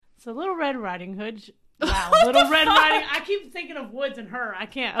So Little Red Riding Hood. Wow, Little Red Riding. I keep thinking of Woods and her. I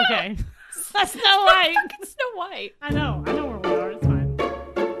can't. Okay. That's Snow White. Snow White. I know where we are. It's fine.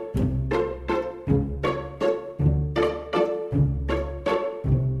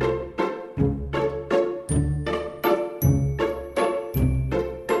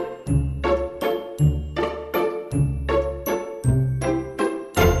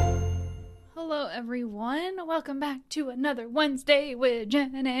 Hello, everyone. Welcome back to another Wednesday with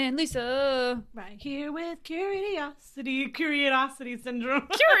Jen and Lisa. Right here with Curiosity Syndrome.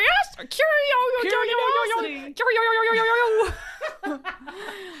 Curiosity.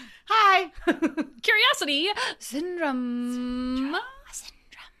 Hi. Curiosity Syndrome.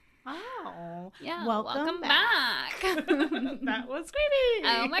 Oh. Yeah, Welcome back. That was creepy.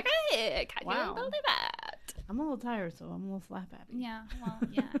 Oh my god. Wow. You believe that? I'm a little tired, so I'm a little slap happy. Yeah, well,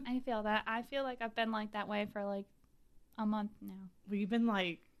 yeah, I feel that. I feel like I've been like that way for like a month now. We've been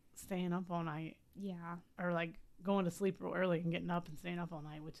like staying up all night. Yeah. Or like going to sleep real early and getting up and staying up all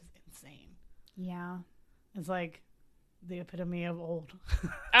night, which is insane. Yeah. It's like the epitome of old.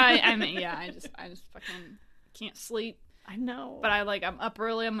 I mean, yeah, I just fucking can't sleep. I know. But I'm up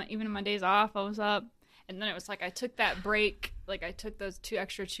early. Even in my days off, I was up. And then it was like I took that break. Like I took those 2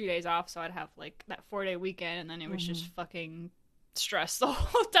 days off, so I'd have like that 4-day weekend, and then it was just fucking stress the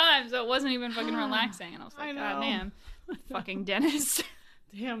whole time. So it wasn't even fucking relaxing. And I was like, God damn, fucking dentist.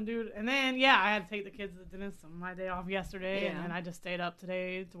 Damn, dude. And then I had to take the kids to the dentist on my day off yesterday, Yeah. and then I just stayed up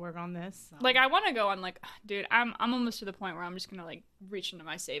today to work on this. So. Like I want to go on dude, I'm almost to the point where I'm just gonna like reach into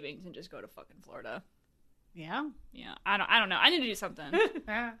my savings and just go to fucking Florida. Yeah. Yeah. I don't know. I need to do something.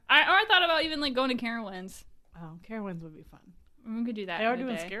 I thought about even like going to Carowinds. Oh, Carowinds would be fun. We could do that. They are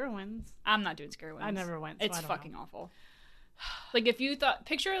doing Carowinds. I'm not doing Carowinds. I never went. So It's fucking awful. Like if you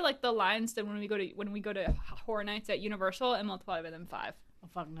picture like the lines that when we go to horror nights at Universal and multiply by them 5. Oh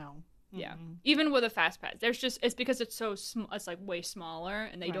fuck no. Mm-hmm. Yeah. Even with a fast pass, it's because it's so it's like way smaller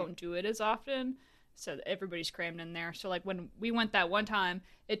and they don't do it as often. So everybody's crammed in there. So like when we went that one time,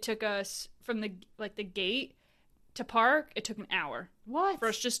 it took us from the gate to park. It took an hour. What? For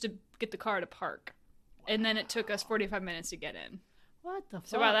us just to get the car to park, and then it took us 45 minutes to get in. What the fuck?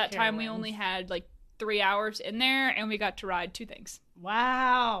 So by that time, we only had like 3 hours in there, and we got to ride 2 things.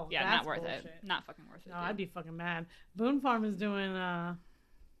 Wow. Yeah, that's not worth bullshit. it. Not fucking worth it. No, I'd be fucking mad. Boone Farm is doing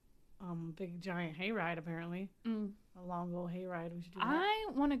big giant hayride apparently. A long old hayride. We should do that. I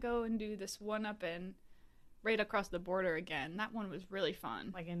want to go and do this one up in right across the border again. That one was really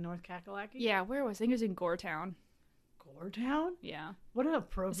fun. Like in North Kakalaki? Yeah, where was I think it was in Goretown. Goretown? Yeah. What an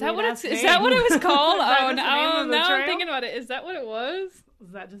appropriate Is that what name. Is that what it was called? Oh, no, now I'm thinking about it. Is that what it was?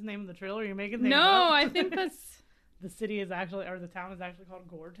 Is that just the name of the trailer? Are you making things No, up? I think that's... The city is actually, or the town is actually called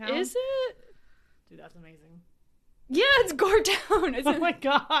Goretown? Is it? Dude, that's amazing. Yeah, it's Goretown. Oh my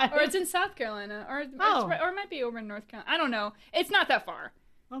god. Or it's in South Carolina. Or it might be over in North Carolina. I don't know. It's not that far.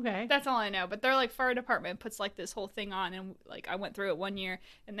 Okay. That's all I know. But their like fire department puts like this whole thing on, and like I went through it one year,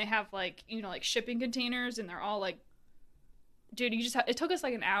 and they have like like shipping containers, and they're all like, dude, it took us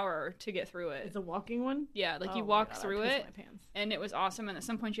like an hour to get through it. It's a walking one? Yeah, like you walk through it, and it was awesome. And at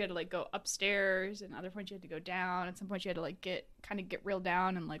some point you had to like go upstairs, and other points you had to go down. At some point you had to like get real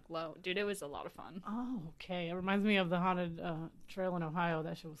down and like low. Dude, it was a lot of fun. Oh, okay. It reminds me of the haunted trail in Ohio.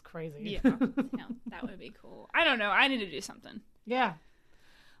 That shit was crazy. Yeah, that would be cool. I don't know. I need to do something. Yeah.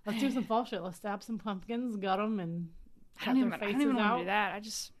 Let's do some fall shit. Let's stab some pumpkins, gut them, and cut their faces out. I don't even want to do that.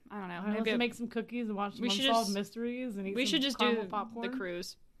 I don't know. Maybe let's make some cookies and watch some Unsolved Mysteries and eat we some should just caramel do popcorn. the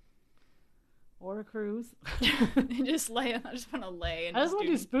cruise. Or a cruise. Just lay. I just want to lay. And I just want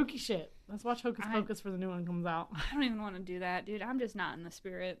to do spooky shit. Let's watch Hocus Pocus for the new one comes out. I don't even want to do that, dude. I'm just not in the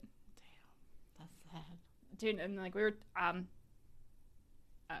spirit. Damn. That's sad. Dude, and like we were,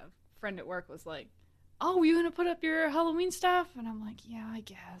 a friend at work was like, "Oh, you gonna put up your Halloween stuff?" And I'm like, "Yeah, I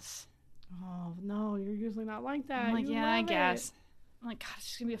guess." Oh no, you're usually not like that. I'm like, You "Yeah, I love guess." it. I'm like, "God, it's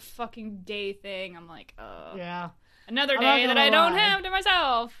just gonna be a fucking day thing." I'm like, yeah, another day that I don't lie. have to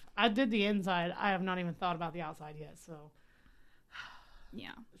myself." I did the inside. I have not even thought about the outside yet, so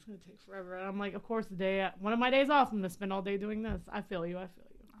yeah, it's gonna take forever. And I'm like, of course, one of my days off, I'm gonna spend all day doing this. I feel you.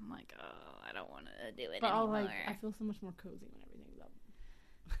 I'm like, I don't want to do it but anymore. I feel so much more cozy when everything's up.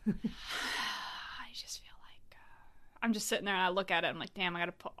 I just feel like I'm just sitting there and I look at it. I'm like, damn, I got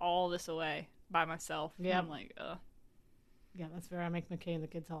to put all this away by myself. Yeah. I'm like, yeah, that's fair. I make McKay and the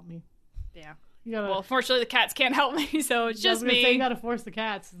kids help me. Yeah. Well, fortunately, the cats can't help me, so it's just me. You gotta force the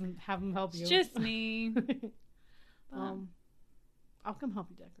cats and have them help you. It's just me. I'll come help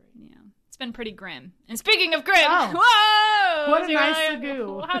you decorate. Yeah. It's been pretty grim. And speaking of grim, whoa! What a nice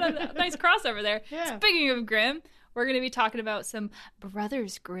segue. How did nice crossover there. Yeah. Speaking of grim, we're going to be talking about some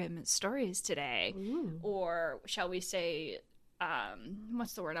Brothers Grimm stories today. Ooh. Or shall we say,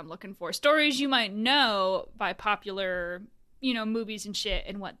 what's the word I'm looking for? Stories you might know by popular, movies and shit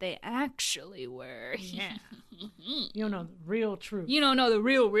and what they actually were. Yeah. You don't know the real truth. You don't know the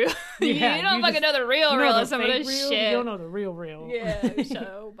real. Yeah, you don't fucking know the real of some of this real, shit. You don't know the real. Yeah,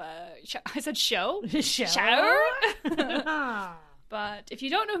 I said show? Show? But if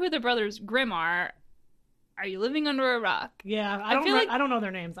you don't know who the Brothers Grimm are you living under a rock? Yeah, I don't know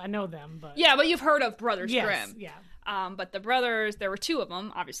their names. I know them, but yeah, but you've heard of Brothers yes, Grimm. Yeah. But the brothers, there were two of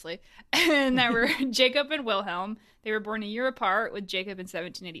them, obviously, and there were Jacob and Wilhelm. They were born a year apart, with Jacob in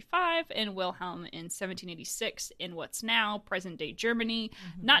 1785 and Wilhelm in 1786 in what's now present-day Germany.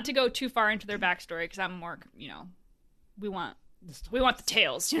 Mm-hmm. Not to go too far into their backstory, because I'm more, we want the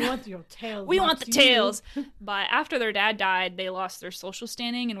tales. We want your tales. We want the tales. But after their dad died, they lost their social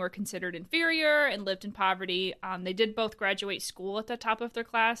standing and were considered inferior and lived in poverty. They did both graduate school at the top of their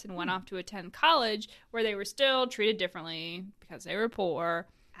class and went off to attend college, where they were still treated differently because they were poor.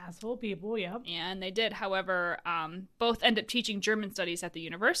 Asshole people, yep. And they did, however, both end up teaching German studies at the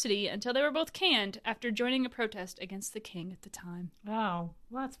university until they were both canned after joining a protest against the king at the time. Oh,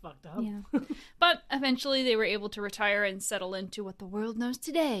 well, that's fucked up. Yeah. But eventually they were able to retire and settle into what the world knows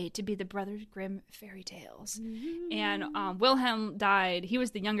today to be the Brothers Grimm fairy tales. Mm-hmm. And Wilhelm died. He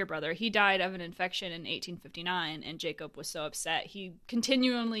was the younger brother. He died of an infection in 1859, and Jacob was so upset he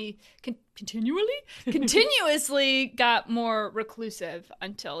continuously got more reclusive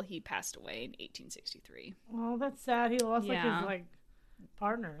until he passed away in 1863. Oh, that's sad. He lost his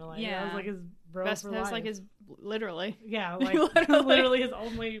partner. That was like his bro Best, for that life. was like his literally. Yeah, literally his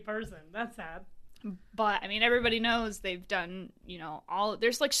only person. That's sad. But, everybody knows they've done,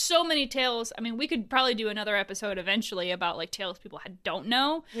 there's, so many tales. We could probably do another episode eventually about, tales people don't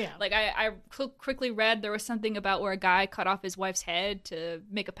know. Yeah. I quickly read there was something about where a guy cut off his wife's head to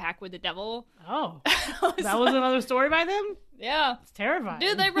make a pact with the devil. Oh. That was another story by them? Yeah. It's terrifying.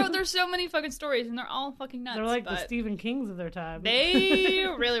 Dude, there's so many fucking stories, and they're all fucking nuts. They're like the Stephen Kings of their time. They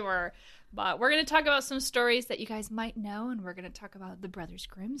really were. But we're going to talk about some stories that you guys might know, and we're going to talk about the Brothers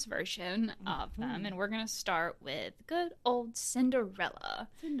Grimm's version of them. And we're going to start with good old Cinderella.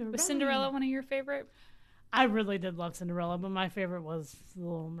 Was Cinderella one of your favorite? I really did love Cinderella, but my favorite was The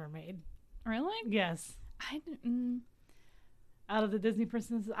Little Mermaid. Really? Yes. I didn't. Out of the Disney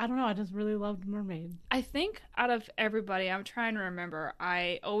princesses, I don't know. I just really loved Mermaid. I think out of everybody, I'm trying to remember,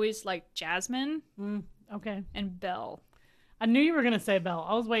 I always liked Jasmine. Okay. And Belle. I knew you were going to say Belle.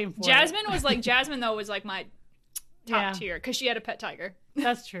 I was waiting for Jasmine was like my top tier because she had a pet tiger.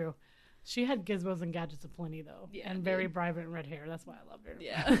 That's true. She had gizmos and gadgets aplenty, though. Yeah, and very vibrant red hair. That's why I loved her.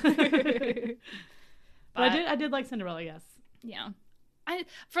 Yeah. But I did like Cinderella, yes. Yeah.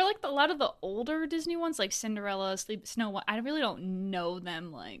 For a lot of the older Disney ones, like Cinderella, Snow White, I really don't know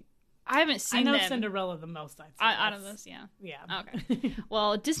them I haven't seen them. I know Cinderella the most, I'd say. Out of this, yeah. Yeah. Okay.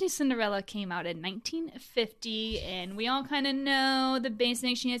 Well, Disney Cinderella came out in 1950, and we all kind of know the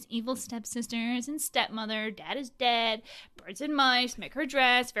basics. She has evil stepsisters and stepmother, dad is dead, birds and mice, make her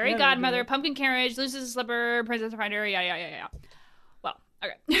dress, fairy godmother, pumpkin carriage, loses a slipper, princess finder, yeah. Well,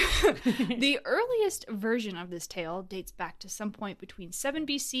 okay. The earliest version of this tale dates back to some point between 7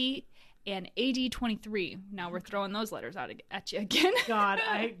 BC and AD 23. Now we're throwing those letters out at you again. God,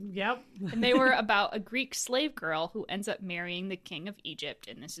 yep. And they were about a Greek slave girl who ends up marrying the king of Egypt,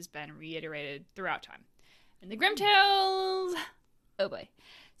 and this has been reiterated throughout time. And the Grimm tales, oh boy.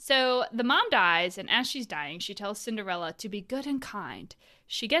 So the mom dies, and as she's dying, she tells Cinderella to be good and kind.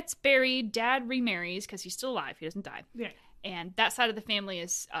 She gets buried, dad remarries, because he's still alive, he doesn't die. Yeah. And that side of the family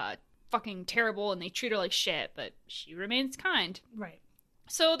is fucking terrible, and they treat her like shit, but she remains kind. Right.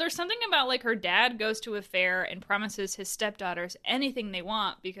 So there's something about her dad goes to a fair and promises his stepdaughters anything they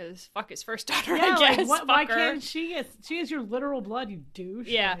want because fuck his first daughter, yeah, I guess. Why can't she is your literal blood, you douche.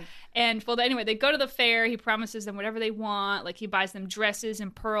 Yeah. And anyway, they go to the fair, he promises them whatever they want, he buys them dresses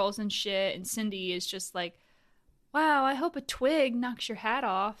and pearls and shit, and Cindy is just like, wow, I hope a twig knocks your hat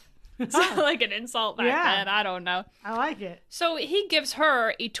off. It's an insult back then, I don't know. I like it. So he gives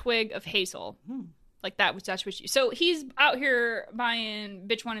her a twig of hazel. That's what so he's out here buying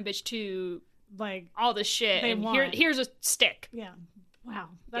bitch 1 and bitch 2, all this shit, and here's a stick. Yeah. Wow.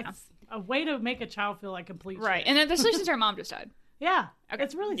 That's a way to make a child feel like complete shit. Right. And then especially since her mom just died. Yeah. Okay.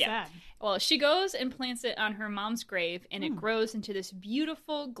 It's really sad. Well, she goes and plants it on her mom's grave, and it grows into this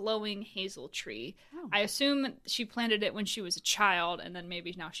beautiful, glowing hazel tree. Oh. I assume she planted it when she was a child, and then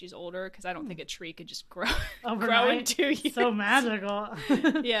maybe now she's older, because I don't think a tree could just grow in 2 years. So magical.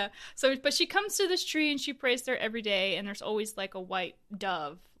 Yeah. But she comes to this tree, and she prays there every day, and there's always a white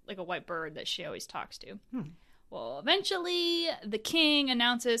dove, a white bird that she always talks to. Well, eventually, the king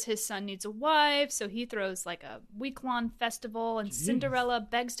announces his son needs a wife, so he throws like a week-long festival, and Cinderella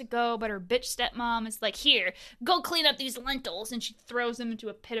begs to go, but her bitch stepmom is like, here, go clean up these lentils, and she throws them into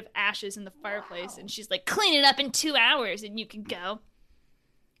a pit of ashes in the fireplace, and she's like, clean it up in 2 hours, and you can go.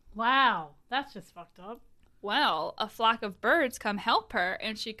 Wow, that's just fucked up. Well, a flock of birds come help her,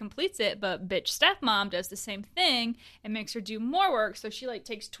 and she completes it, but bitch stepmom does the same thing and makes her do more work, so she, like,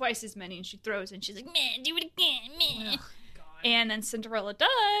 takes twice as many, and she throws, and she's like, man, do it again, man. And then Cinderella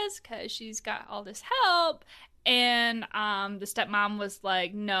does, because she's got all this help, and the stepmom was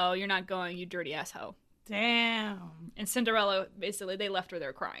like, no, you're not going, you dirty asshole. Damn. And Cinderella, basically, they left her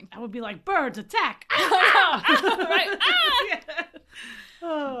there crying. I would be like, birds, attack! Right? Yeah.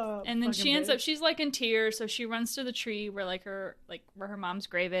 Oh, and then she ends up, she's like in tears, so she runs to the tree where where her mom's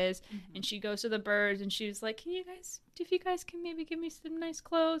grave is, and she goes to the birds, and she's like, if you guys can maybe give me some nice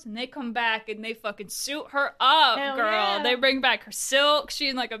clothes, and they come back and they fucking suit her up. Hell girl. Yeah. They bring back her silk.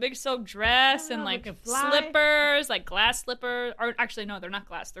 She's in like a big silk dress and like slippers, like glass slippers, or actually no, they're not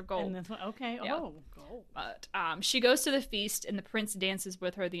glass, they're gold. And this one, okay, yeah. Oh, gold. But she goes to the feast, and the prince dances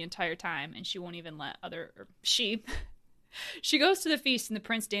with her the entire time, and she won't even let She goes to the feast, and the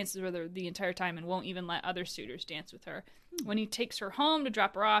prince dances with her the entire time and won't even let other suitors dance with her. When he takes her home to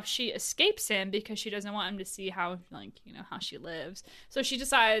drop her off, she escapes him because she doesn't want him to see how she lives. So she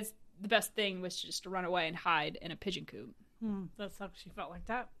decides the best thing was just to run away and hide in a pigeon coop. That sucks. She felt like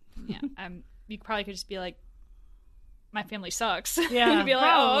that. Yeah. You probably could just be like, my family sucks. Yeah, you'd be like,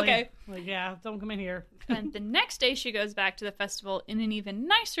 probably. Oh, okay. Like, yeah, don't come in here. And the next day she goes back to the festival in an even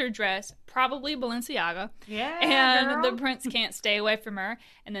nicer dress, probably Balenciaga. Yeah, and girl. The prince can't stay away from her.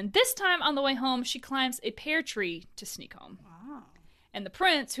 And then this time on the way home, she climbs a pear tree to sneak home. Wow. And the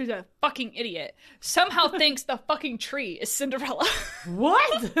prince, who's a fucking idiot, somehow thinks the fucking tree is Cinderella.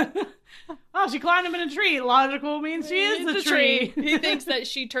 What? Oh, she climbed up in a tree. Logical means she is the tree. He thinks that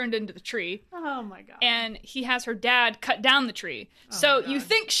she turned into the tree. Oh my god. And he has her dad cut down the tree. So you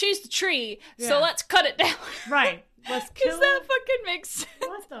think she's the tree, so let's cut it down. Right. Let's kill Because that fucking makes sense.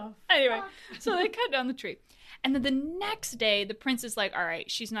 What the Anyway, fuck? so they cut down the tree. And then the next day, the prince is like, all right,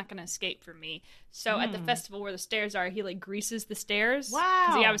 she's not going to escape from me. So at the festival where the stairs are, he, like, greases the stairs. Wow.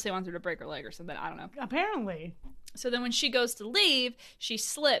 Because he obviously wants her to break her leg or something. I don't know. Apparently. So then when she goes to leave, she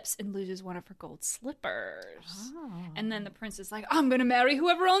slips and loses one of her gold slippers. Oh. And then the prince is like, I'm going to marry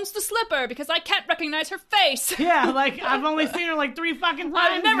whoever owns the slipper because I can't recognize her face. Yeah, like, I've only seen her, like, 3 fucking times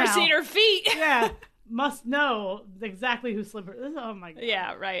I've never seen her feet. Yeah. Must know exactly who slipper. Oh my god.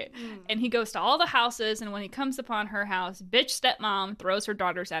 Yeah, right. And he goes to all the houses, and when he comes upon her house, bitch stepmom throws her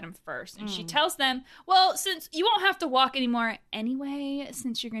daughters at him first. And she tells them, well, since you won't have to walk anymore anyway,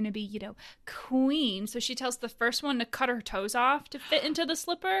 since you're going to be, queen. So she tells the first one to cut her toes off to fit into the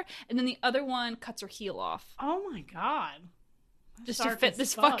slipper, and then the other one cuts her heel off. Oh my god. Just to fit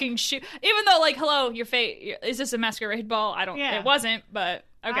this fucking shoe. Even though, like, hello, your face, is this a masquerade ball? It wasn't, but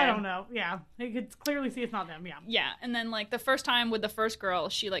okay. I don't know. Yeah. You could clearly see it's not them. Yeah. Yeah. And then, like, the first time with the first girl,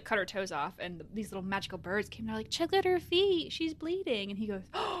 she, like, cut her toes off, and these little magical birds came down, like, check out her feet. She's bleeding. And he goes,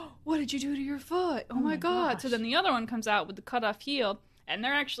 oh, what did you do to your foot? Oh my god. Gosh. So then the other one comes out with the cut off heel. And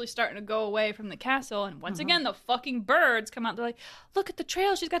they're actually starting to go away from the castle. And once again, the fucking birds come out. They're like, look at the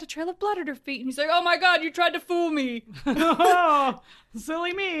trail. She's got a trail of blood at her feet. And he's like, oh my god, you tried to fool me. Oh,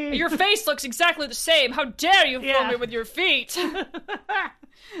 silly me. Your face looks exactly the same. How dare you fool me with your feet.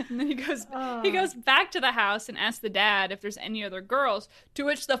 And then he goes back to the house and asks the dad if there's any other girls. To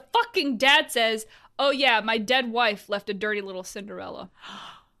which the fucking dad says, oh yeah, my dead wife left a dirty little Cinderella.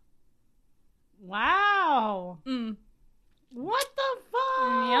 Wow. What the fuck?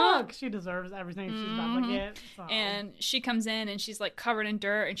 Yuck. She deserves everything she's about to get. So. And she comes in and she's like covered in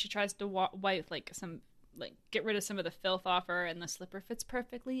dirt, and she tries to wipe get rid of some of the filth off her, and the slipper fits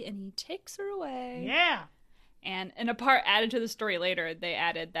perfectly, and he takes her away. Yeah. And in a part added to the story later, they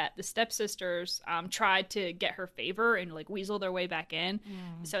added that the stepsisters tried to get her favor and like weasel their way back in.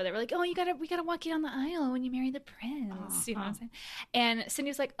 So they were like, "Oh, we gotta walk you down the aisle when you marry the prince." You know what I'm saying? And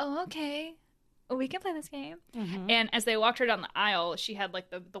Cindy was like, "Oh, okay. We can play this game." And as they walked her down the aisle, she had like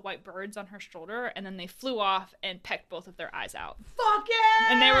the white birds on her shoulder, and then they flew off and pecked both of their eyes out. Fuck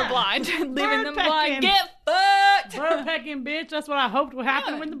yeah! And they were blind, leaving them blind. Get fucked! Bird pecking, bitch. That's what I hoped would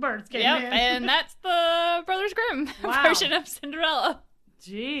happen when the birds came in. And that's the Brothers Grimm version of Cinderella.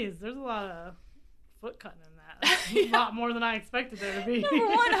 Jeez, there's a lot of foot cutting in that. A lot more than I expected there to be. Number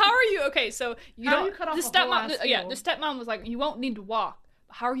one, how are you? Okay, so you how don't. You cut off the a whole stepmom, ass the stepmom was like, "You won't need to walk."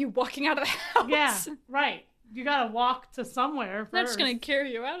 How are you walking out of the house? Yeah, right. you gotta walk to somewhere first. They're just gonna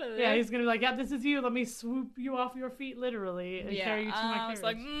carry you out of there. Yeah, he's gonna be like, yeah, this is you. Let me swoop you off your feet, literally, and carry you to my carriage. I was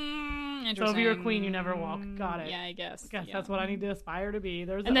like, interesting. So if you're a queen, you never walk. Got it. Yeah, I guess. That's what I need to aspire to be.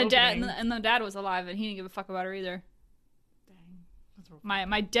 There's and the dad, and the dad was alive, and he didn't give a fuck about her either. Dang, that's real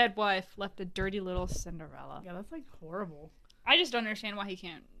my dead wife left a dirty little Cinderella. Yeah, that's like horrible. I just don't understand why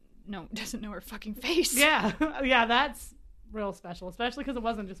he doesn't know her fucking face. Yeah, yeah, that's real special, especially because it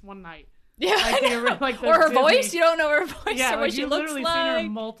wasn't just one night. Yeah, like or her Disney voice. You don't know her voice yeah, or what she looks like. You've literally seen her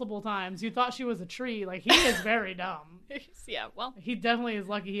multiple times. You thought she was a tree. Like, he is very dumb. Yeah, well, he definitely is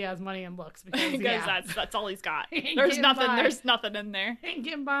lucky he has money and looks because that's all he's got. There's nothing in there. He ain't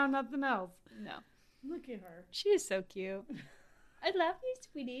getting by on nothing else. No. Look at her. She is so cute. I love you,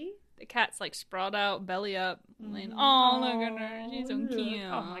 sweetie. The cat's like sprawled out, belly up. Laying, oh, look at her. She's so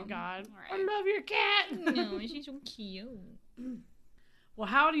cute. Oh my god. Right. I love your cat. No, she's so cute. Well,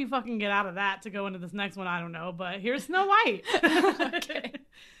 how do you fucking get out of that to go into this next one? I don't know, but here's Snow White. Okay.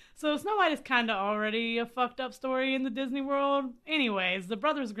 So Snow White is kind of already a fucked up story in the Disney world. Anyways, the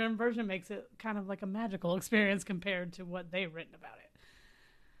Brothers Grimm version makes it kind of like a magical experience compared to what they've written about it.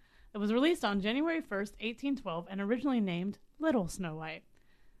 It was released on January 1st, 1812, and originally named Little Snow White.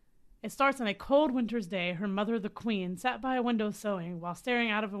 It starts on a cold winter's day. Her mother, the queen, sat by a window sewing while staring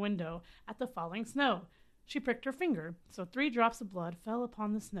out of a window at the falling snow. She pricked her finger, so 3 drops of blood fell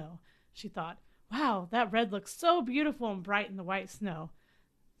upon the snow. She thought, wow, that red looks so beautiful and bright in the white snow.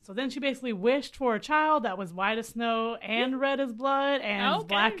 So then she basically wished for a child that was white as snow and red as blood and as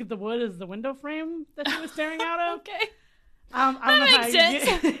black as the wood as the window frame that she was staring out of. Okay. I don't know makes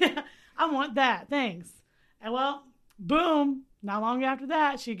sense. I want that. Thanks. And well, boom. Not long after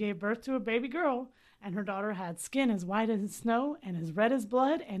that, she gave birth to a baby girl, and her daughter had skin as white as snow and as red as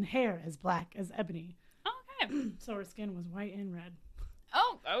blood and hair as black as ebony. Okay. So her skin was white and red.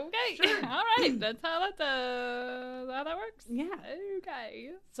 Oh, okay. Sure. All right. That's how that works? Yeah. Okay.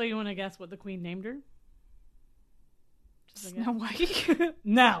 So you want to guess what the queen named her? Snow White?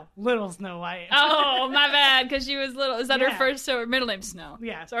 No, Little Snow White. Oh, my bad, because she was little. Is that her first, so her middle name's Snow?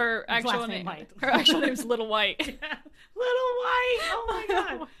 Yeah. So her actual name, White. Her actual name's Little White. Yeah. Little White! Oh my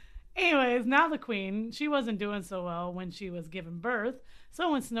god. Anyways, now the queen, she wasn't doing so well when she was given birth,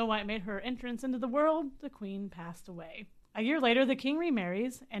 so when Snow White made her entrance into the world, the queen passed away. A year later, the king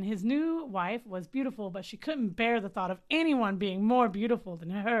remarries, and his new wife was beautiful, but she couldn't bear the thought of anyone being more beautiful than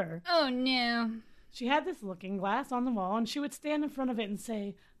her. Oh, no. She had this looking glass on the wall, and she would stand in front of it and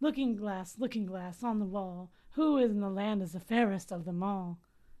say, looking glass on the wall, who in the land is the fairest of them all?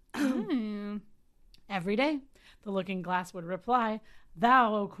 Every day, the looking glass would reply,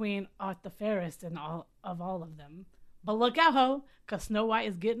 thou, O queen, art the fairest in all of them. But look out, ho, 'cause Snow White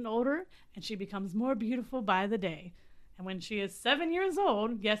is getting older, and she becomes more beautiful by the day. And when she is 7 years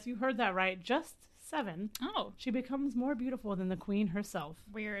old, yes, you heard that right, just 7, she becomes more beautiful than the queen herself.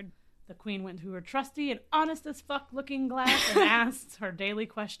 Weird. The queen went to her trusty and honest as fuck looking glass and asked her daily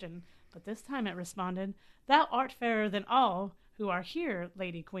question. But this time it responded, thou art fairer than all who are here,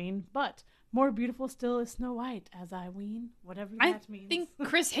 lady queen, but more beautiful still is Snow White, as I ween, whatever that means. I think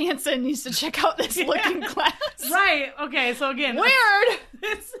Chris Hansen needs to check out this looking glass. Right, okay, so again. Weird!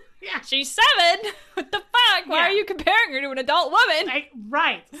 Yeah. She's 7! What the fuck? Why are you comparing her to an adult woman?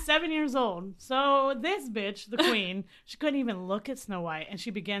 Right, 7 years old. So this bitch, the queen, she couldn't even look at Snow White, and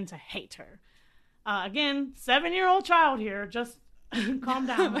she began to hate her. Again, 7-year-old child here, just calm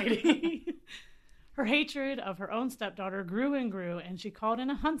down, lady. Her hatred of her own stepdaughter grew and grew, and she called in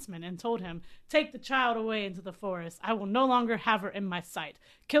a huntsman and told him, take the child away into the forest. I will no longer have her in my sight.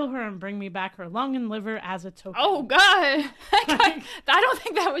 Kill her and bring me back her lung and liver as a token. Oh, God. I don't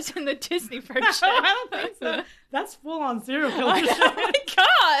think that was in the Disney version. I don't think so. That's full-on serial killer shit. Oh, my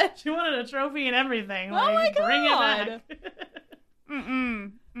God. She wanted a trophy and everything. Oh, my God. Bring it back.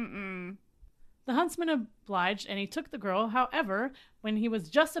 The huntsman obliged, and he took the girl. However, when he was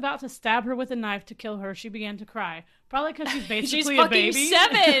just about to stab her with a knife to kill her, she began to cry. Probably because she's basically a baby. She's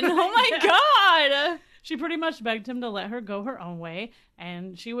fucking 7! Oh my God! She pretty much begged him to let her go her own way,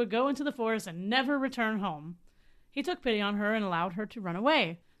 and she would go into the forest and never return home. He took pity on her and allowed her to run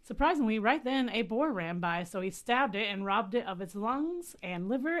away. Surprisingly, right then, a boar ran by, so he stabbed it and robbed it of its lungs and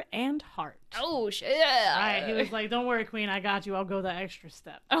liver and heart. Oh, shit. Right, he was like, don't worry, queen, I got you. I'll go the extra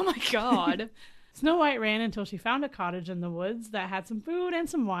step. Oh my God. Snow White ran until she found a cottage in the woods that had some food and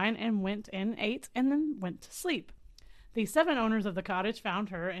some wine and went in, ate, and then went to sleep. The 7 owners of the cottage found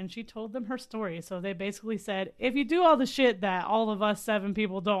her, and she told them her story. So they basically said, if you do all the shit that all of us 7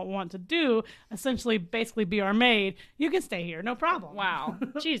 people don't want to do, essentially basically be our maid, you can stay here, no problem. Wow.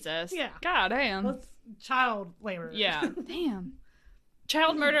 Jesus. Yeah. God damn. That's child labor. Yeah. Damn.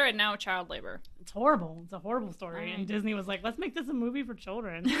 Child murder and now child labor. It's horrible. It's a horrible story. Right. And Disney was like, let's make this a movie for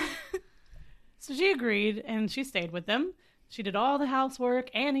children. So she agreed, and she stayed with them. She did all the housework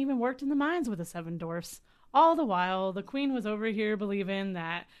and even worked in the mines with the 7 dwarfs. All the while, the queen was over here believing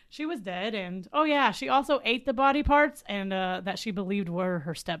that she was dead, and oh yeah, she also ate the body parts and that she believed were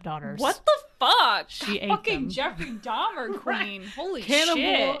her stepdaughters. What the fuck? She ate fucking them. Jeffrey Dahmer queen. Holy Cannibal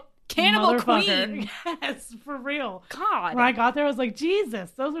shit. Cannibal motherfucker. queen. Yes, for real. God. When I got there, I was like,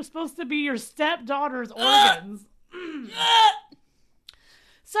 Jesus, those are supposed to be your stepdaughter's organs.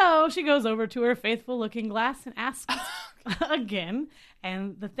 So she goes over to her faithful-looking glass and asks again,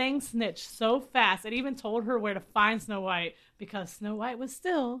 and the thing snitched so fast it even told her where to find Snow White, because Snow White was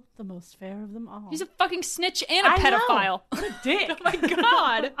still the most fair of them all. He's a fucking snitch and a I pedophile. know. What a dick. Oh my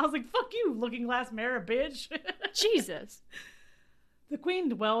God. I was like, fuck you, looking glass mirror, bitch. Jesus. The queen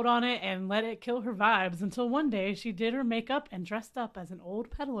dwelled on it and let it kill her vibes until one day she did her makeup and dressed up as an old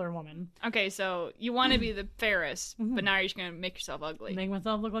peddler woman. Okay, so you want to be the fairest, but now you're just going to make yourself ugly. Make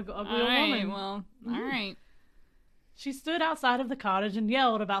myself look like an ugly All old right, woman. well, all right. She stood outside of the cottage and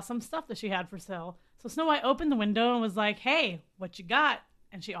yelled about some stuff that she had for sale. So Snow White opened the window and was like, hey, what you got?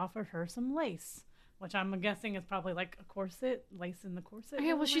 And she offered her some lace, which I'm guessing is probably like a corset, lace in the corset.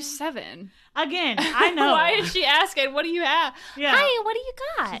 Okay, well, she's 7. Again, I know. Why is she asking, what do you have? Yeah. Hi, what do you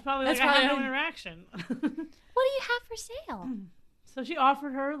got? She's probably That's like, I have probably- no interaction. What do you have for sale? So she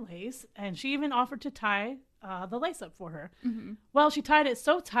offered her lace, and she even offered to tie the lace up for her. Mm-hmm. Well, she tied it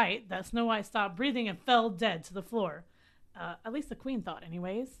so tight that Snow White stopped breathing and fell dead to the floor. At least the queen thought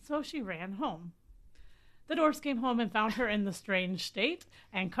anyways, so she ran home. The dwarfs came home and found her in the strange state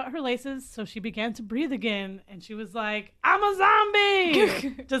and cut her laces, so she began to breathe again, and she was like, I'm a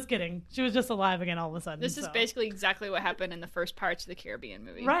zombie! Just kidding. She was just alive again all of a sudden. This is so. basically exactly what happened in the first Pirates of the Caribbean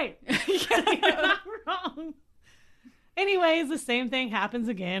movie. Right. You're not wrong. Anyways, the same thing happens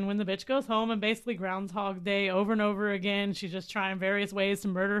again when the bitch goes home and basically Groundhog Day over and over again. She's just trying various ways to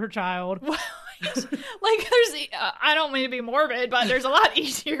murder her child. Like, there's, I don't mean to be morbid, but there's a lot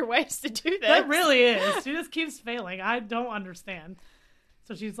easier ways to do this. That really is. She just keeps failing. I don't understand.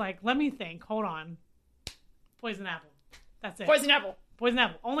 So she's like, let me think. Hold on. Poison apple. That's it. Poison apple. Poison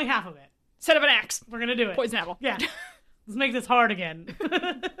apple. Only half of it. Set up an axe. We're going to do it. Poison apple. Yeah. Let's make this hard again.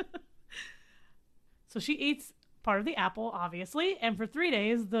 So she eats part of the apple, obviously, and for 3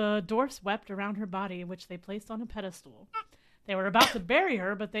 days, the dwarfs wept around her body, which they placed on a pedestal. They were about to bury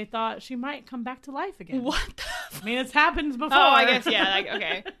her, but they thought she might come back to life again. What the I mean, it's happened before. Oh, I guess, yeah. Like,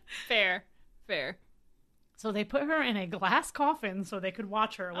 okay. Fair. So they put her in a glass coffin so they could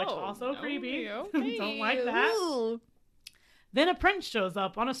watch her, which Oh, also no, creepy. okay. Don't like that. Ooh. Then a prince shows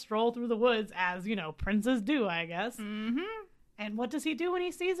up on a stroll through the woods, as, you know, princes do, I guess. Mm-hmm. And what does he do when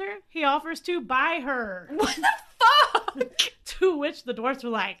he sees her? He offers to buy her. What the fuck? To which the dwarfs were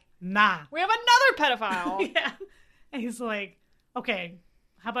like, nah. We have another pedophile. Yeah. And he's like, okay,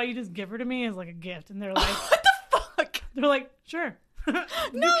 how about you just give her to me as like a gift? And they're like, What the fuck? they're like, sure. No, you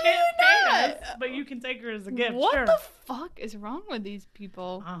you're can't pay not. us, but you can take her as a gift. What sure. the fuck is wrong with these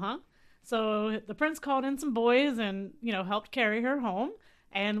people? Uh-huh. So the prince called in some boys and, you know, helped carry her home.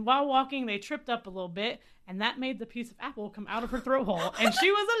 And while walking, they tripped up a little bit, and that made the piece of apple come out of her throat hole, and she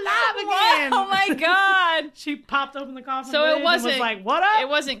was alive again. Oh my god! She popped open the coffin So lid it wasn't and was like, "What up?" It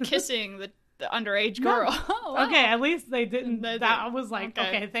wasn't kissing the underage No. girl. Oh, wow. Okay, at least they didn't. They That I didn't. was like, Okay.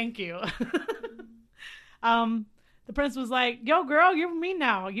 okay, thank you. The prince was like, "Yo, girl, you're me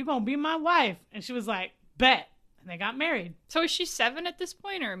now. You gonna be my wife?" And she was like, "Bet." And they got married. So is she 7 at this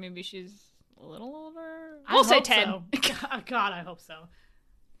point, or maybe she's a little older? I We'll say hope 10. so. God, I hope so.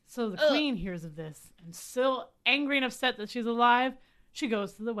 So the Ugh. queen hears of this, and still angry and upset that she's alive, she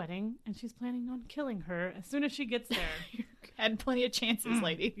goes to the wedding, and she's planning on killing her as soon as she gets there. You had plenty of chances,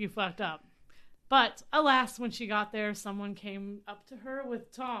 lady. You fucked up. But alas, when she got there, someone came up to her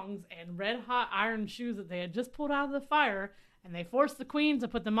with tongs and red-hot iron shoes that they had just pulled out of the fire, and they forced the queen to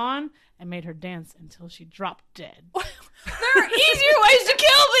put them on and made her dance until she dropped dead. There are easier ways to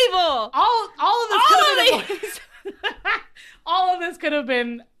kill people. All of this could have been all of this could have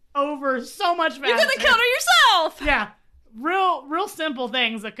been over so much faster. You could have killed her yourself. Yeah. Real simple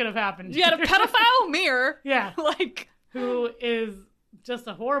things that could have happened. You had a pedophile mirror. Yeah. Like, Who is just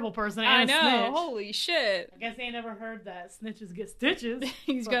a horrible person I and a know. snitch. Holy shit. I guess they ain't never heard that snitches get stitches.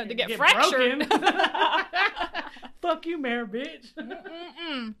 He's going to Fucking get fractured. broken. Fuck you, mayor bitch.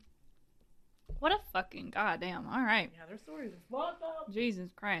 Mm-mm. What a fucking goddamn. All right. Yeah, their stories are fucked up.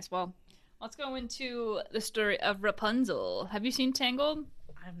 Jesus Christ. Well, let's go into the story of Rapunzel. Have you seen Tangled?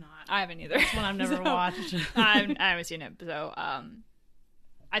 I have not. I haven't either. That's one I've never watched. I haven't seen it. So,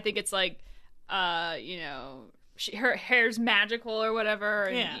 I think it's like, her hair's magical or whatever.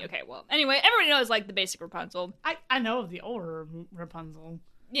 And, Yeah. okay, well, anyway, everybody knows, like, the basic Rapunzel. I know of the older Rapunzel.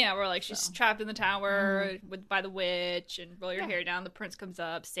 Yeah, where, like, she's trapped in the tower by the witch, and roll your hair down, the prince comes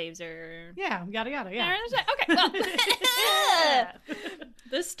up, saves her. Yeah, yada yada, yeah. Okay, well.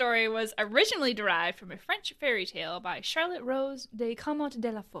 This story was originally derived from a French fairy tale by Charlotte Rose de Caumont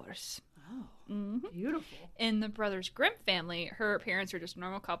de la Force. Oh, beautiful. In the Brothers Grimm family, her parents are just a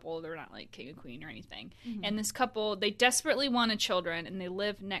normal couple. They're not like king and queen or anything. And this couple, they desperately wanted children, and they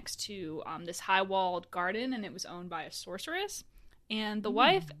lived next to this high-walled garden, and it was owned by a sorceress. And the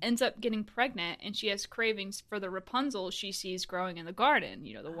wife ends up getting pregnant, and she has cravings for the Rapunzel she sees growing in the garden,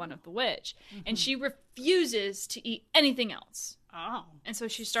 you know, the one of the witch. And she refuses to eat anything else. Oh. And so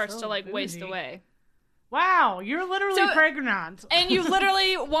she starts to, like, waste away. Wow, you're literally pregnant. And you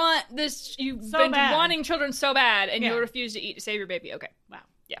literally want this, you've been wanting children so bad, and you refuse to eat to save your baby. Okay. Wow.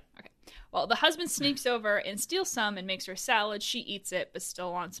 Yeah, okay. Well, the husband sneaks over and steals some and makes her a salad. She eats it, but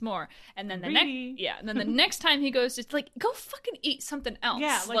still wants more. And then the next time he goes, it's like, go fucking eat something else.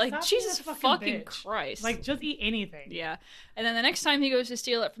 Yeah, like Jesus fucking Christ. Like, just eat anything. Yeah. And then the next time he goes to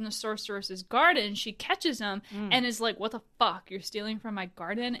steal it from the sorceress's garden, she catches him and is like, what the fuck? You're stealing from my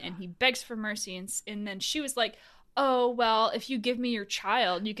garden? And he begs for mercy. And then she was like, oh, well, if you give me your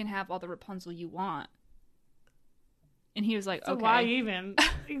child, you can have all the Rapunzel you want. And he was like, so okay. Why even?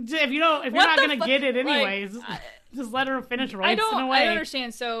 If you're not going to get it anyways, just let her finish roasting away. I don't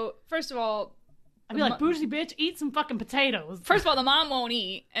understand. So, first of all, I'd be like, bougie bitch, eat some fucking potatoes. First of all, the mom won't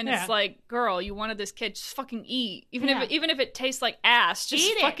eat. And it's like, girl, you wanted this kid, just fucking eat. Even if it tastes like ass, just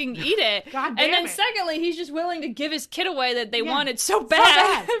fucking eat it. God damn and then it. Secondly, he's just willing to give his kid away that they wanted so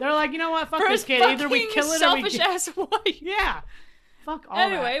bad. They're like, you know what? Fuck this kid. Either we kill it or we... selfish ass wife. Yeah. Fuck all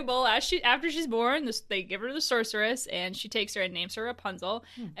anyway, that. Well, after she's born, they give her the sorceress, and she takes her and names her Rapunzel.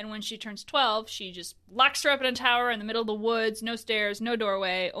 And when she turns 12, she just locks her up in a tower in the middle of the woods, no stairs, no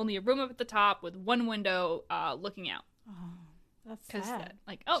doorway, only a room up at the top with one window looking out. Oh, that's sad.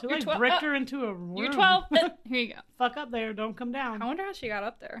 She you're 12. Bricked her into a room. You're 12. Here you go. Fuck up there. Don't come down. I wonder how she got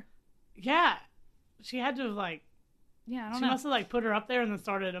up there. Yeah. She had to, like... Yeah, I don't she know. She must have, like, put her up there and then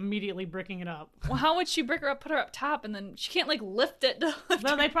started immediately bricking it up. Well, how would she brick her up, put her up top, and then she can't, like, lift it?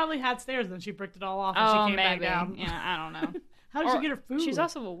 No, they probably had stairs, and then she bricked it all off, and she came back down. Yeah, I don't know. How did she get her food? She's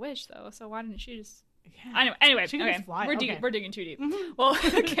also a witch, though, so why didn't she just... Yeah. Anyway, she can just fly. We're digging too deep. Well,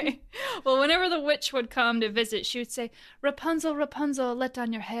 okay. Well, whenever the witch would come to visit, she would say, Rapunzel, Rapunzel, let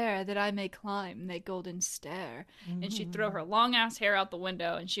down your hair that I may climb the golden stair. And she'd throw her long-ass hair out the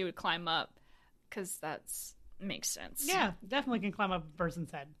window, and she would climb up, because that's... makes sense. Yeah, definitely can climb up a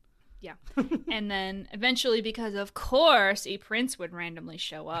person's head. Yeah. And then eventually, because of course a prince would randomly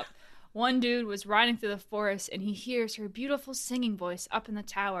show up, one dude was riding through the forest and he hears her beautiful singing voice up in the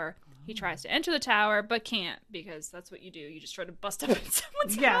tower. He tries to enter the tower but can't, because that's what you do. You just try to bust up in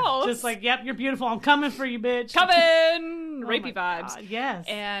someone's house. Just like, yep, you're beautiful. I'm coming for you, bitch. Coming! Rapey vibes. God, yes.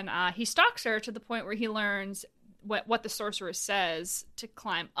 And he stalks her to the point where he learns what the sorceress says to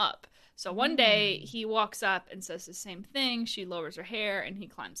climb up. So one day, he walks up and says the same thing. She lowers her hair, and he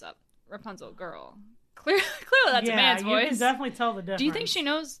climbs up. Rapunzel, girl. Clearly that's a man's voice. You can definitely tell the difference. Do you think she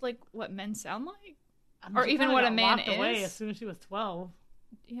knows, like, what men sound like? I mean, or even what a man locked is? Away as soon as she was 12.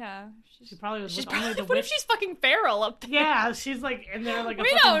 Yeah. She probably was with only only the What if she's fucking feral up there? Yeah, she's, like, in there like a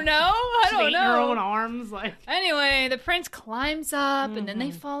We don't know. I don't know. her own arms, like... Anyway, the prince climbs up, and then they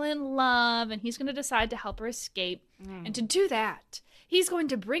fall in love, and he's going to decide to help her escape. And to do that... he's going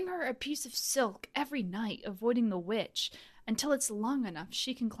to bring her a piece of silk every night, avoiding the witch, until it's long enough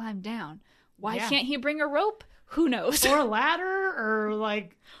she can climb down. Why can't he bring a rope? Who knows? Or a ladder, or,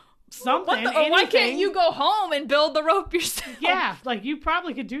 like, something. Or why can't you go home and build the rope yourself? Yeah, like, you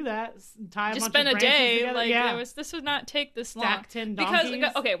probably could do that. Tie just a bunch spend of a day. together. Like, this would not take this long. Stack 10 donkeys.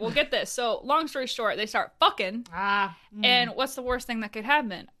 Because, okay, well, get this. So, long story short, they start fucking. And what's the worst thing that could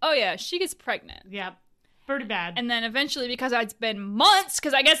happen? Oh, yeah, she gets pregnant. Yep. Pretty bad. And then eventually, because it's been months,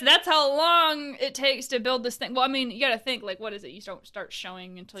 because I guess that's how long it takes to build this thing. Well, I mean, you got to think, like, what is it? You don't start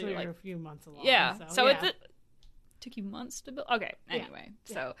showing until you're like a few months along. Yeah. So it took you months to build. Okay. Anyway,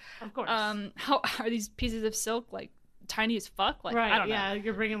 so of course. How are these pieces of silk like tiny as fuck? Like, right. I don't know. Yeah,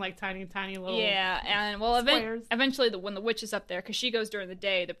 you're bringing like tiny little. Yeah, and well, eventually, when the witch is up there, because she goes during the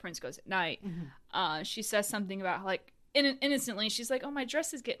day, the prince goes at night. She says something about like innocently, she's like, "Oh, my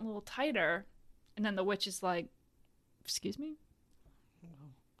dress is getting a little tighter." And then the witch is like, excuse me?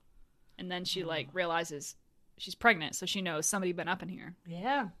 And then she, like, realizes she's pregnant, so she knows somebody been up in here.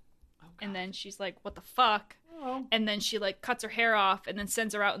 Yeah. Oh, and then she's like, what the fuck? Oh. And then she, like, cuts her hair off and then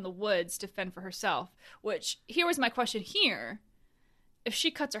sends her out in the woods to fend for herself. Which, here was my question here. If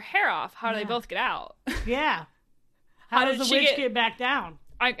she cuts her hair off, how do they both get out? Yeah. How does the witch get back down?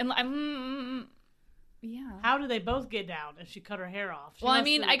 Yeah. How do they both get down if she cut her hair off?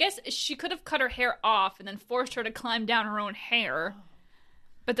 I guess she could have cut her hair off and then forced her to climb down her own hair.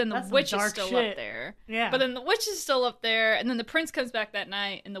 But then the witch is still up there. Yeah. But then the witch is still up there, and then the prince comes back that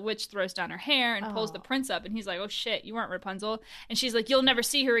night, and the witch throws down her hair and pulls the prince up, and he's like, "Oh shit, you weren't Rapunzel." And she's like, "You'll never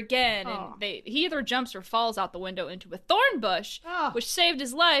see her again." And he either jumps or falls out the window into a thorn bush, which saved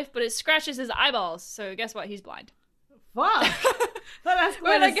his life, but it scratches his eyeballs. So guess what? He's blind. Fuck. That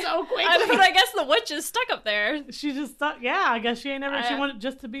escalated so quickly. But I guess the witch is stuck up there. She just stuck. Yeah, I guess she ain't never. She wanted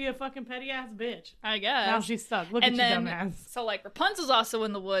just to be a fucking petty ass bitch. I guess. Now she's stuck. Look at you, dumbass. So like Rapunzel's also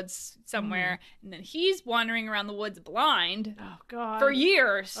in the woods somewhere, and then he's wandering around the woods blind. Oh god. For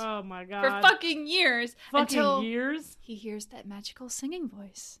years. Oh my god. For fucking years. Until years. He hears that magical singing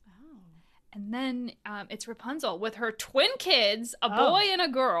voice. Oh. And then it's Rapunzel with her twin kids, a boy and a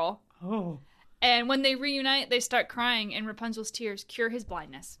girl. Oh. And when they reunite, they start crying, and Rapunzel's tears cure his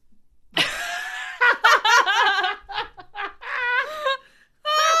blindness.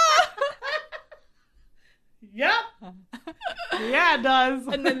 Yep. Yeah, it does.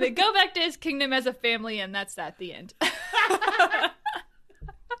 And then they go back to his kingdom as a family, and that's that, the end.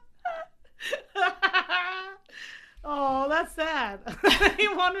 Oh, that's sad. He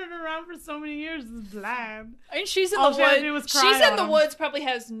wandered around for so many years as blind. And she's in the woods. She's in the woods, probably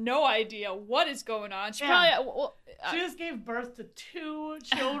has no idea what is going on. She probably... she just gave birth to 2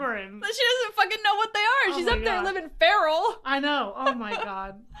 children. But she doesn't fucking know what they are. She's up there living feral. I know. Oh my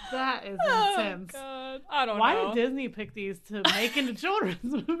god. That is intense. Oh god. I don't know. Why did Disney pick these to make into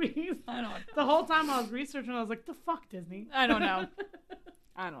children's movies? I don't know. The whole time I was researching, I was like, the fuck, Disney? I don't know.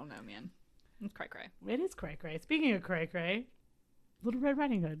 I don't know, man. It's cray-cray. It is cray-cray. Speaking of cray-cray, Little Red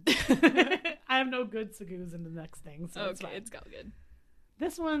Riding Hood. I have no good segues in the next thing, so it's got good.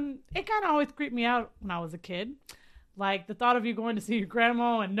 This one, it kind of always creeped me out when I was a kid. Like, the thought of you going to see your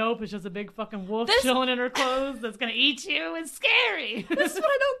grandma and nope, it's just a big fucking wolf chilling in her clothes that's gonna eat you is scary. This is what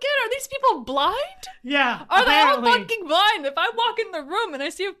I don't get. Are these people blind? Yeah, Are they all fucking blind? If I walk in the room and I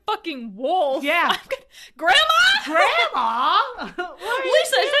see a fucking wolf, yeah. Grandma? Grandma?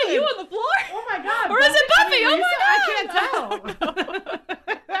 Lisa, is that you on the floor? Oh my god. Or is it Buffy? Oh my god. I can't tell.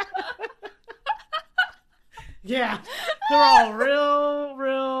 Yeah, they're all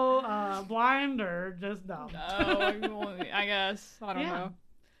real blind or just dumb. No, I guess. I don't know.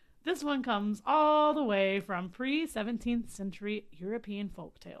 This one comes all the way from pre-17th century European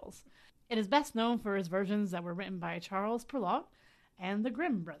folk tales. It is best known for its versions that were written by Charles Perrault and the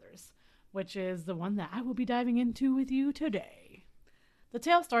Grimm brothers, which is the one that I will be diving into with you today. The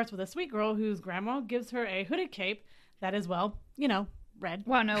tale starts with a sweet girl whose grandma gives her a hooded cape that is, well, red.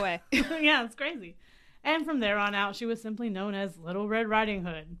 Wow, no way. Yeah, it's crazy. And from there on out, she was simply known as Little Red Riding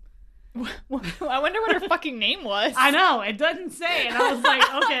Hood. I wonder what her fucking name was. I know, it doesn't say, and I was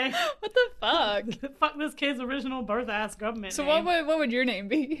like, okay. What the fuck? Fuck this kid's original birth-ass government So name. what would your name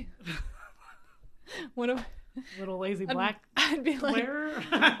be? Little lazy black. I'd be like wearer?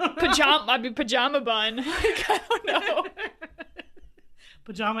 I'd be pajama bun. Like, I don't know.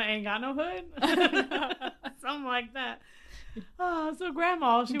 Pajama ain't got no hood? Something like that. Oh, so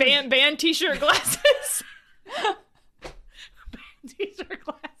grandma, she band t-shirt glasses. Band t-shirt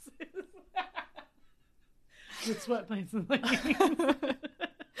glasses. With sweatpants and leggings.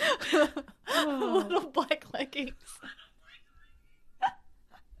 Little black leggings.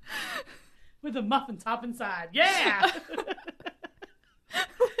 With a muffin top inside. Yeah!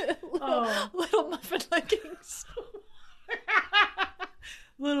 Little muffin leggings.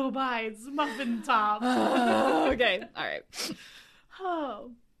 Little bites, muffin top. Okay, all right.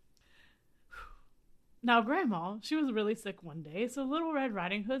 Oh. Now, Grandma, she was really sick one day, so Little Red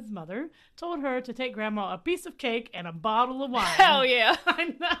Riding Hood's mother told her to take Grandma a piece of cake and a bottle of wine. Hell yeah.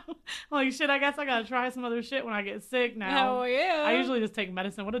 I know. Like, shit, I guess I gotta try some other shit when I get sick now. Hell yeah. I usually just take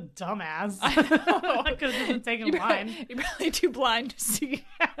medicine. What a dumbass. I could have just been taking wine. You're probably too blind to see.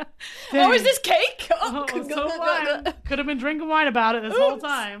 Oh, is this cake? Oh, so blind. Could have been drinking wine about it this whole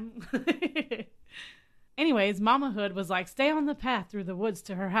time. Anyways, Mama Hood was like, stay on the path through the woods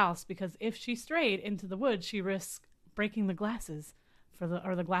to her house, because if she strayed into the woods, she risked breaking the glasses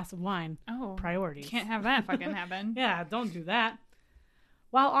or the glass of wine. Oh. Priorities. Can't have that fucking happen. Yeah, don't do that.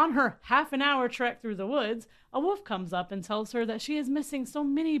 While on her half-an-hour trek through the woods, a wolf comes up and tells her that she is missing so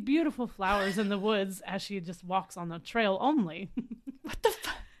many beautiful flowers in the woods as she just walks on the trail only. What the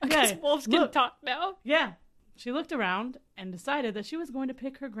fuck? I guess wolves can talk now? Yeah. She looked around and decided that she was going to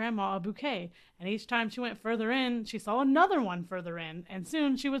pick her grandma a bouquet, and each time she went further in, she saw another one further in, and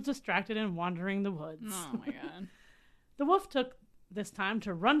soon she was distracted and wandering the woods. Oh my god. The wolf took this time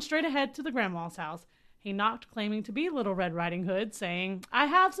to run straight ahead to the grandma's house, He knocked, claiming to be Little Red Riding Hood, saying, "I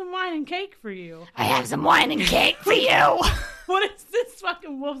have some wine and cake for you." I have some wine and cake for you. What is this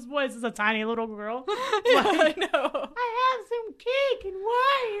fucking wolf's voice? Is a tiny little girl? Yeah, I know. I have some cake and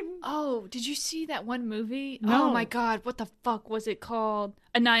wine. Oh, did you see that one movie? No. Oh my god, what the fuck was it called?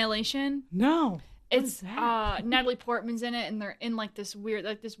 Annihilation? No. It's Natalie Portman's in it, and they're in like this weird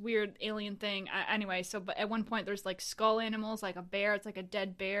alien thing. Anyway, but at one point there's like skull animals, like a bear. It's like a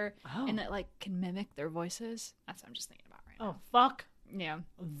dead bear, and it like can mimic their voices. That's what I'm just thinking about right now. Oh fuck. Yeah.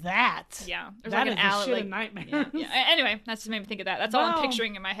 That. Yeah. There's That like is an a shit like, of nightmare. Yeah. Anyway, that's just made me think of that. That's all I'm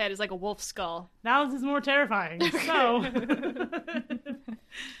picturing in my head is like a wolf skull. Now this is more terrifying. So.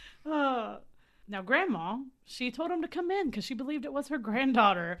 Now, Grandma, she told him to come in because she believed it was her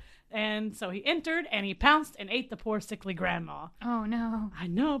granddaughter. And so he entered and he pounced and ate the poor sickly grandma. Oh, no. I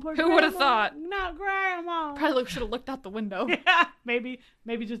know, poor Who would have thought? Not Grandma. Probably should have looked out the window. Yeah, maybe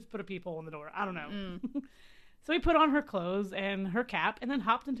just put a peephole in the door. I don't know. So he put on her clothes and her cap and then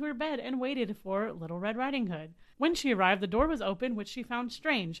hopped into her bed and waited for Little Red Riding Hood. When she arrived, the door was open, which she found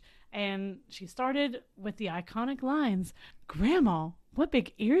strange. And she started with the iconic lines, "Grandma, what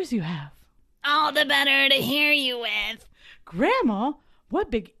big ears you have." All the better to hear you with. "Grandma, what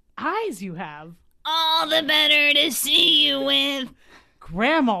big eyes you have." All the better to see you with.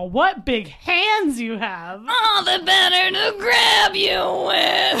 "Grandma, what big hands you have." All the better to grab you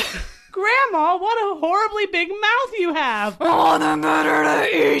with. "Grandma, what a horribly big mouth you have." All the better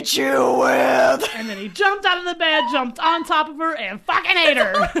to eat you with. And then he jumped out of the bed, jumped on top of her, and fucking ate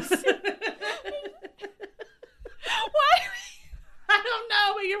her. Why? I don't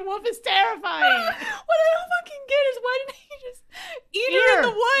know, but your wolf is terrifying. What I don't fucking get is why didn't he just eat her in the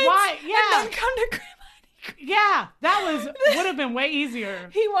woods? Why? Yeah. And then come to Grandma? Yeah, that would have been way easier.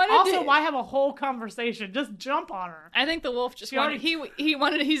 He wanted also, to... why have a whole conversation? Just jump on her. I think the wolf just wanted...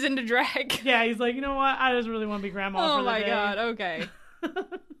 already... He's into drag. Yeah, he's like, you know what? I just really want to be grandma for the day. Oh my god, okay. Oh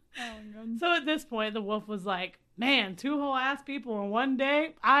my god. So at this point, the wolf was like, "Man, 2 whole ass people in one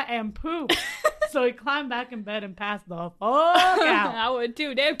day? I am poop." So he climbed back in bed and passed the fuck out. I would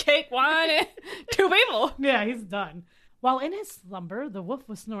too. Damn cake, wine, and 2 people. Yeah, he's done. While in his slumber, the wolf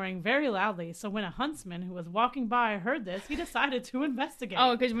was snoring very loudly, so when a huntsman who was walking by heard this, he decided to investigate.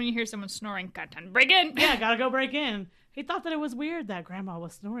 Oh, because when you hear someone snoring, got time to break in. Yeah, gotta go break in. He thought that it was weird that Grandma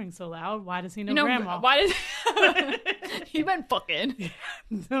was snoring so loud. Why does he know Grandma? Why does... He been fucking.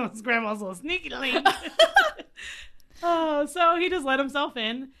 His grandma's a little sneaky link. So he just let himself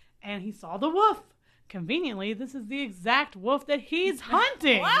in, and he saw the wolf. Conveniently, this is the exact wolf that he's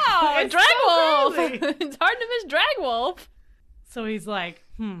hunting. Wow, a It's drag so wolf. crazy. It's hard to miss drag wolf. So he's like,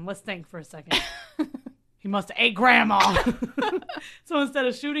 let's think for a second. He must have ate Grandma. So instead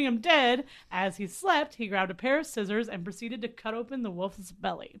of shooting him dead, as he slept, he grabbed a pair of scissors and proceeded to cut open the wolf's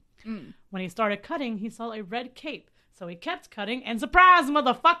belly. When he started cutting, he saw a red cape. So he kept cutting, and surprise,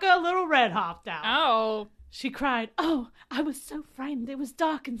 motherfucker, Little Red hopped out. Oh. She cried, "Oh, I was so frightened. It was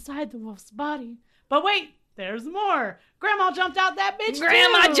dark inside the wolf's body." But wait, there's more. Grandma jumped out that bitch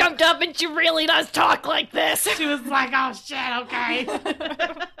Grandma too. jumped up and she really does talk like this. She was like, "Oh shit, okay."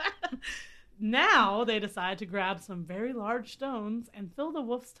 Now they decide to grab some very large stones and fill the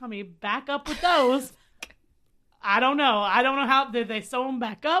wolf's tummy back up with those. I don't know how did they sew them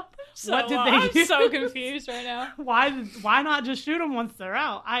back up? What did they do? I'm so confused right now. Why not just shoot them once they're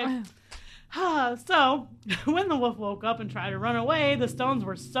out? So, when the wolf woke up and tried to run away, the stones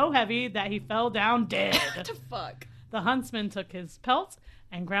were so heavy that he fell down dead. What the fuck? The huntsman took his pelt,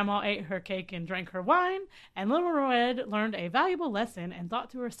 and Grandma ate her cake and drank her wine, and Little Red learned a valuable lesson and thought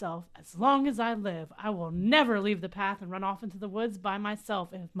to herself, "As long as I live, I will never leave the path and run off into the woods by myself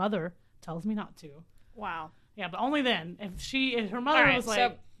if Mother tells me not to." Wow. Yeah, but only then. If her mother was like,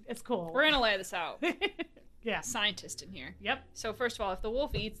 so "It's cool." We're going to lay this out. Yeah. Scientist in here. Yep. So first of all, if the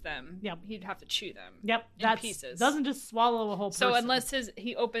wolf eats them, he'd have to chew them. Yep. In pieces. Doesn't just swallow a whole person. So unless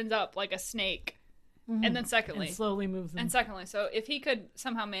he opens up like a snake, and then secondly, and slowly moves them. And secondly, so if he could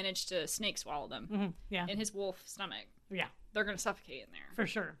somehow manage to snake swallow them, in his wolf stomach, they're gonna suffocate in there for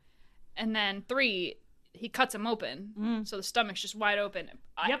sure. And then 3, he cuts them open, so the stomach's just wide open.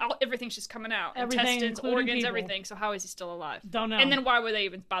 Everything's just coming out. Intestines, organs, people. Everything. So how is he still alive? Don't know. And then why would they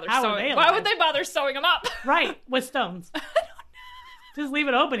even bother sewing? Why would they bother sewing him up? Right, with stones. I don't know. Just leave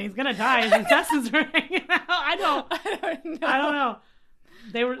it open. He's gonna die. His intestines are hanging out. I don't know.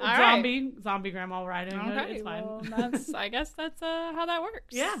 They were zombie Grandma Riding Hood. Okay, it's fine. Well, I guess that's how that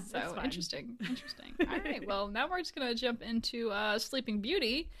works. Yeah, so interesting. All right, well, now we're just gonna jump into Sleeping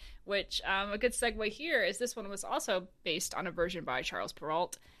Beauty, which a good segue here is this one was also based on a version by Charles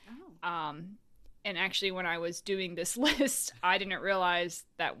Perrault. And actually, when I was doing this list, I didn't realize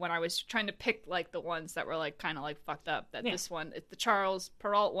that when I was trying to pick, like, the ones that were, like, kind of, like, fucked up, that this one, the Charles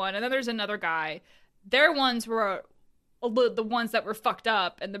Perrault one, and then there's another guy, their ones were the ones that were fucked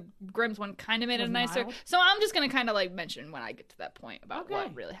up, and the Grimm's one kind of made it nicer. Mild. So I'm just going to kind of, like, mention when I get to that point about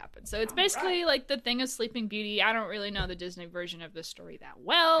what really happened. So it's basically, like, the thing of Sleeping Beauty. I don't really know the Disney version of the story that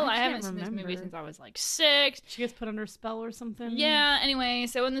well. I haven't seen this movie since I was, like, 6. She gets put under a spell or something? Yeah, anyway,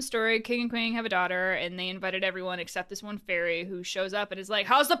 so in the story, King and Queen have a daughter, and they invited everyone except this one fairy who shows up and is like,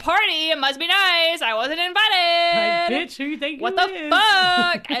 how's the party? It must be nice. I wasn't invited. Like, bitch, who you think what the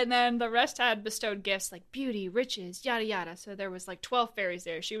fuck? And then the rest had bestowed gifts like beauty, riches, yada, yada. So there was like 12 fairies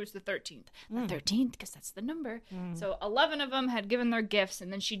there. She was the 13th. The 13th, because that's the number. So 11 of them had given their gifts,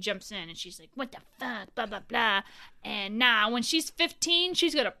 and then she jumps in, and she's like, what the fuck, blah, blah, blah. And now, when she's 15,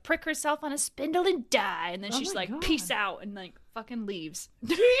 she's going to prick herself on a spindle and die. And then she's like, God. Peace out, and like fucking leaves.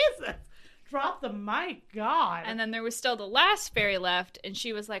 Jesus! Drop the mic, God. And then there was still the last fairy left, and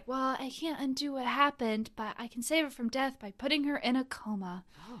she was like, well, I can't undo what happened, but I can save her from death by putting her in a coma.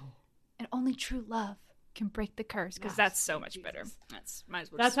 Oh. And only true love can break the curse, because that's so much better.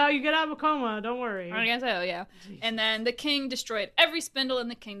 That's how you get out of a coma, don't worry. I guess so, yeah. Jesus. And then the king destroyed every spindle in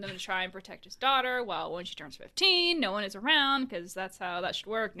the kingdom to try and protect his daughter, while when she turns 15, no one is around, because that's how that should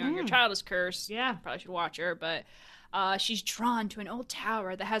work. Knowing your child is cursed. Yeah. Probably should watch her, but she's drawn to an old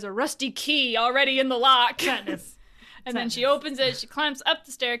tower that has a rusty key already in the lock. Sadness. And then she opens it, she climbs up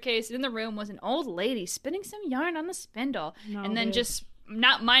the staircase, and in the room was an old lady spinning some yarn on the spindle. And then just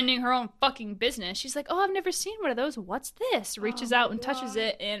not minding her own fucking business, she's like, oh, I've never seen one of those. What's this? Reaches out and touches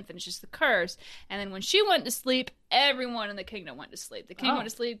it and finishes the curse. And then when she went to sleep, everyone in the kingdom went to sleep. The king went to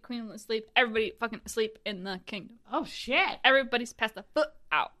sleep, queen went to sleep, everybody fucking asleep in the kingdom. Oh, shit. Everybody's passed the foot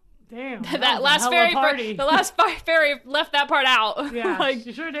out. Damn. That last fairy, the last fairy left that part out. Yeah, like,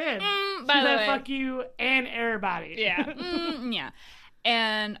 she sure did. By she the said, way, fuck you and everybody. Yeah. Yeah.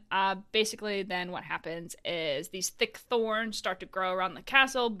 And basically then what happens is these thick thorns start to grow around the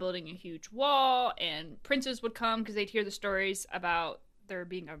castle, building a huge wall, and princes would come because they'd hear the stories about there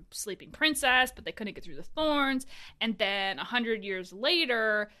being a sleeping princess, but they couldn't get through the thorns. And then 100 years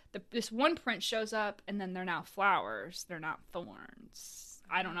later, this one prince shows up, and then they're now flowers. They're not thorns.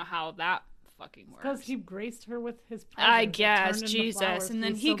 I don't know how that fucking works. Because he graced her with his presence. I guess, Jesus. And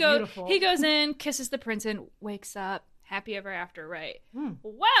then he goes in, kisses the prince, and wakes up. Happy ever after, right?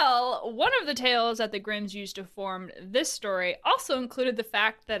 Well, one of the tales that the Grimms used to form this story also included the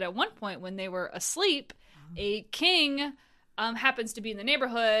fact that at one point when they were asleep, a king happens to be in the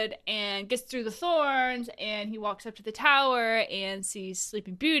neighborhood and gets through the thorns, and he walks up to the tower and sees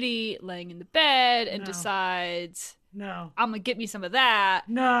Sleeping Beauty laying in the bed and decides, I'm gonna get me some of that.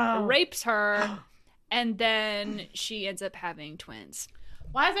 Rapes her, and then she ends up having twins.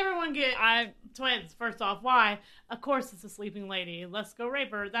 Why does everyone get twins? First off, why? Of course, it's a sleeping lady. Let's go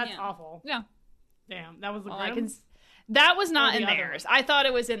rape her. That's awful. Yeah. Damn, that was the Grimms? That was not in theirs. I thought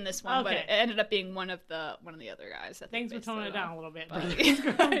it was in this one, but it ended up being one of the other guys. Thanks for toning it down a little bit.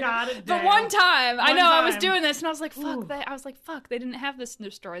 But one time, I was doing this, and I was like, fuck, they didn't have this in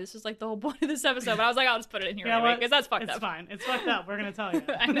their story. This was like the whole point of this episode. But I was like, I'll just put it in here anyway, because that's fucked up. It's fine. It's fucked up. We're going to tell you.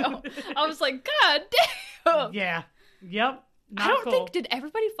 I know. I was like, God damn. Yeah. Yep. I don't think, did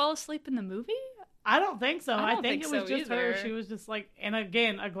everybody fall asleep in the movie? I don't think so. I think it was just her. She was just like, and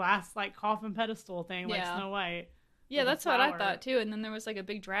again, a glass like coffin pedestal thing, like Snow White. Yeah, that's what I thought too. And then there was like a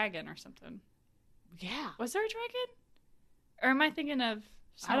big dragon or something. Yeah. Was there a dragon? Or am I thinking of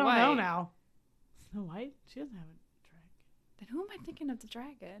Snow White? I don't know now. Snow White? She doesn't have a dragon. Then who am I thinking of the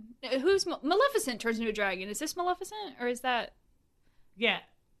dragon? Who's Maleficent turns into a dragon? Is this Maleficent or is that? Yeah.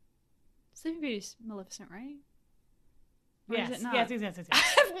 Sleeping Beauty's Maleficent, right? Or yes. Is it not? Yes. I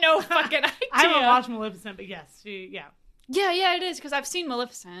have no fucking idea. I haven't watched Maleficent, but yes, Yeah, it is because I've seen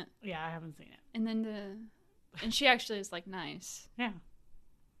Maleficent. Yeah, I haven't seen it. And then and she actually is like nice. Yeah.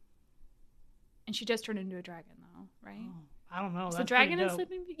 And she does turn into a dragon though, right? Oh, I don't know. Is the dragon in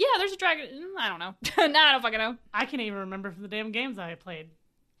Sleeping Beauty? Yeah, there's a dragon. I don't know. Nah, I don't fucking know. I can't even remember from the damn games I played.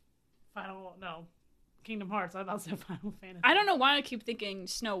 Kingdom Hearts. I thought so. Final Fantasy. I don't know why I keep thinking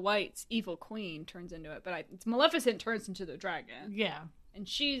Snow White's evil queen turns into it, but it's Maleficent turns into the dragon. Yeah. And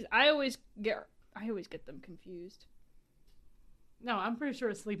I always get them confused. No, I'm pretty sure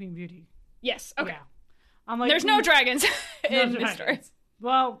it's Sleeping Beauty. Yes. Okay. Yeah. I'm like, there's no dragons in this story.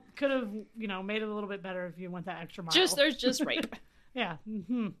 Well, could have, made it a little bit better if you went that extra mile. There's just rape. Yeah.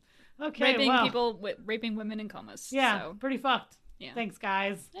 Mm-hmm. Okay. Raping women in comas. Yeah. So. Pretty fucked. Yeah. Thanks,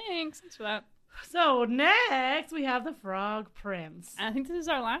 guys. Thanks for that. So next we have the Frog Prince. I think this is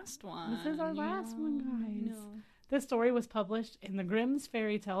our last one. This is our last one, guys. This story was published in the Grimm's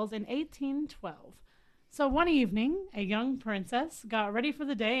Fairy Tales in 1812. So one evening, a young princess got ready for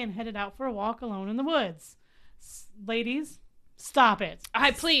the day and headed out for a walk alone in the woods. Ladies, stop it.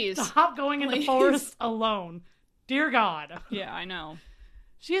 Please. Stop going in the forest alone. Dear God. Yeah, I know.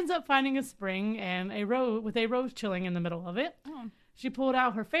 She ends up finding a spring and with a rose chilling in the middle of it. Oh. She pulled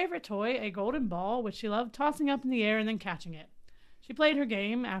out her favorite toy, a golden ball, which she loved tossing up in the air and then catching it. She played her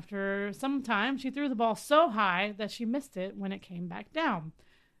game. After some time, she threw the ball so high that she missed it when it came back down.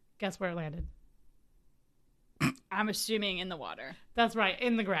 Guess where it landed? I'm assuming in the water. That's right,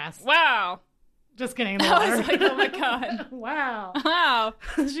 in the grass. Wow. Just kidding, in the water. I was like, oh my God. Wow. Wow.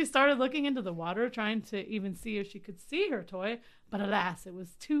 She started looking into the water, trying to even see if she could see her toy, but alas, it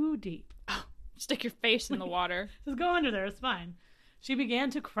was too deep. Oh, stick your face in the water. Just go under there, it's fine. She began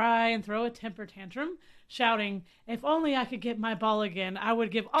to cry and throw a temper tantrum, shouting, if only I could get my ball again, I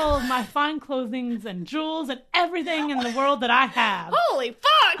would give all of my fine clothing and jewels and everything in the world that I have. Holy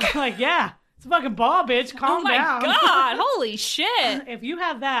fuck! I'm like, yeah, it's a fucking ball, bitch. Calm down. Oh my God, holy shit. If you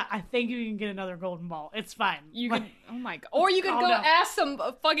have that, I think you can get another golden ball. It's fine. You can, oh my God. Or you could go ask some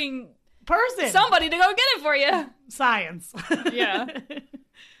fucking somebody to go get it for you. Science. Yeah.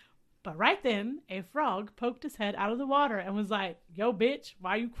 But right then, a frog poked his head out of the water and was like, yo, bitch,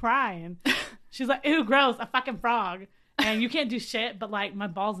 why are you crying? She's like, ew, gross, a fucking frog. And you can't do shit, but like, my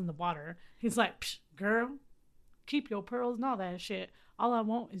ball's in the water. He's like, psh, girl, keep your pearls and all that shit. All I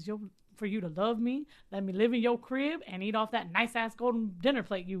want is for you to love me, let me live in your crib, and eat off that nice-ass golden dinner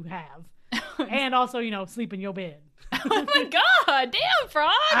plate you have. And also, sleep in your bed. Oh my God, damn,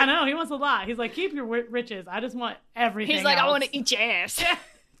 frog. I know, he wants a lot. He's like, keep your riches. I just want everything He's like, else. I want to eat your ass.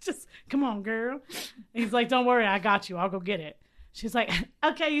 Just, come on, girl. And he's like, don't worry, I got you. I'll go get it. She's like,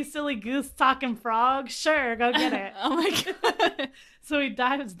 okay, you silly goose talking frog. Sure, go get it. Oh my God. So he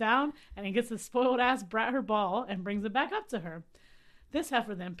dives down and he gets his spoiled ass brat her ball and brings it back up to her. This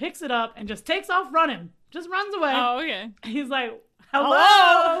heifer then picks it up and just takes off running. Just runs away. Oh, okay. He's like,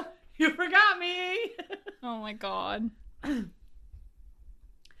 hello? You forgot me. Oh my God.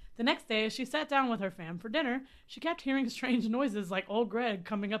 The next day, as she sat down with her fam for dinner, she kept hearing strange noises like old Greg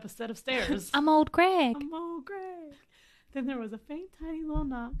coming up a set of stairs. I'm old Greg. I'm old Greg. Then there was a faint, tiny little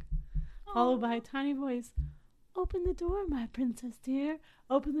knock, followed by a tiny voice. Open the door, my princess dear.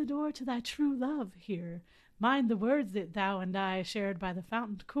 Open the door to thy true love here. Mind the words that thou and I shared by the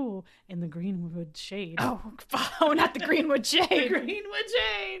fountain cool in the greenwood shade. Oh, not the greenwood shade. The greenwood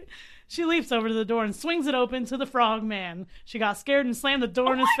shade. She leaps over to the door and swings it open to the frog man. She got scared and slammed the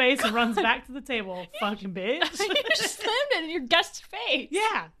door in his face and runs back to the table. Fucking bitch. You just slammed it in your guest's face.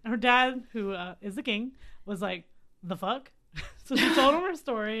 Yeah. Her dad, who is the king, was like, the fuck? So she told him her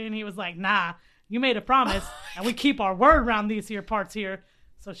story, and he was like, nah, you made a promise, and we keep our word around these here parts here.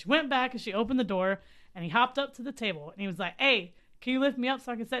 So she went back, and she opened the door, and he hopped up to the table, and he was like, hey, can you lift me up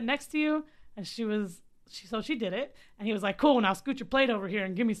so I can sit next to you? And so she did it, and he was like, cool, now scoot your plate over here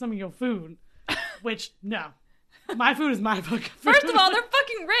and give me some of your food. Which, no. My food is my fucking food. First of all, they're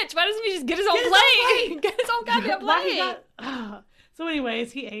fucking rich. Why doesn't he just get his own plate? Get his own goddamn plate. So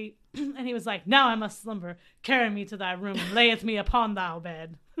anyways, he ate, and he was like, now I must slumber. Carry me to thy room and layeth me upon thy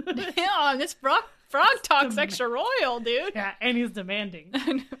bed. Damn, this frog talk's extra royal, dude. Yeah, and he's demanding.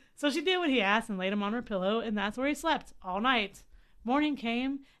 So she did what he asked and laid him on her pillow, and that's where he slept all night. Morning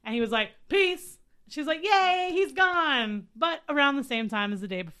came, and he was like, peace. She's like, yay, he's gone. But around the same time as the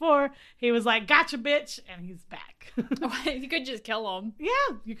day before, he was like, gotcha, bitch, and he's back. You could just kill him. Yeah,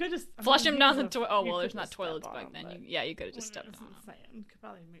 you could just... Flush him down the toilet. Oh, well, there's not toilets back then. You could have just stepped on him. Could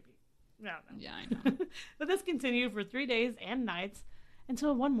probably maybe... I don't know. Yeah, I know. But this continued for 3 days and nights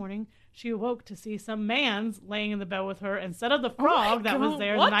until one morning she awoke to see some man's laying in the bed with her instead of the frog that was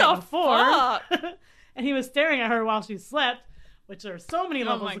there the night before. And he was staring at her while she slept. Which there are so many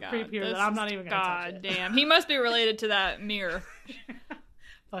levels of creep here that I'm not even going to touch it. God damn. He must be related to that mirror.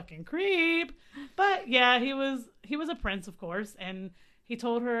 Fucking creep. But yeah, he was a prince, of course, and he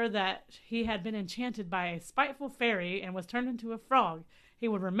told her that he had been enchanted by a spiteful fairy and was turned into a frog. He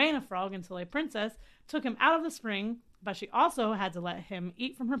would remain a frog until a princess took him out of the spring, but she also had to let him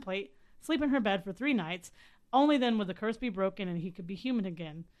eat from her plate, sleep in her bed for 3 nights. Only then would the curse be broken and he could be human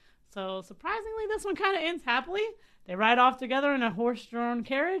again. So surprisingly, this one kind of ends happily. They ride off together in a horse-drawn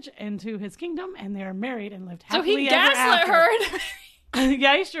carriage into his kingdom, and they are married and lived happily ever after. So he gaslit her.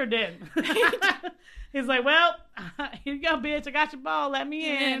 Yeah, he sure did. He's like, well, Here you go, bitch. I got your ball. Let me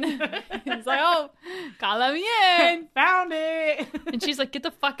in. He's like, oh, gotta let me in. Found it. And she's like, get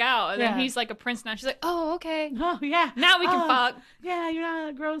the fuck out. And then he's like a prince now. She's like, oh, okay. Oh, yeah. Now we can fuck. Yeah, you're not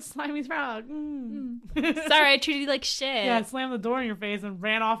a gross, slimy frog. Sorry, I treated you like shit. Yeah, slammed the door in your face and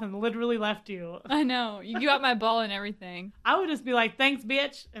ran off and literally left you. I know. You got my ball and everything. I would just be like, thanks,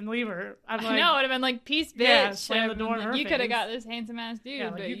 bitch, and leave her. I know. It would have been like, peace, bitch. Yeah, slam the door in her You face. could have got this handsome-ass dude. Yeah,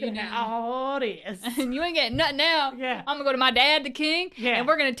 like, but you could have all this. And you ain't getting nothing now. Yeah. I'm going to go to my dad, the king, and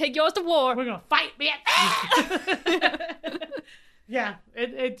we're going to take yours to war. We're going to fight, bitch. Yeah,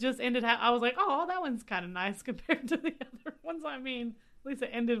 it just ended. I was like, oh, that one's kind of nice compared to the other ones. I mean, at least it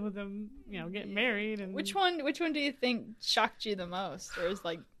ended with them, getting married. And Which one do you think shocked you the most? Or is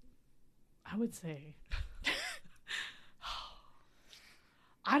like, I would say,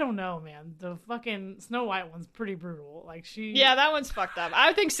 I don't know, man. The fucking Snow White one's pretty brutal. Like yeah, that one's fucked up.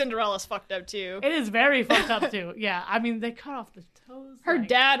 I think Cinderella's fucked up too. It is very fucked up too. Yeah, I mean, they cut off the toes. Her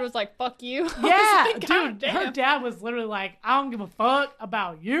dad was like, "Fuck you." Yeah, like, dude. Her dad was literally like, "I don't give a fuck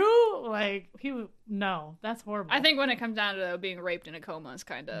about you." Like no, that's horrible. I think when it comes down to being raped in a coma is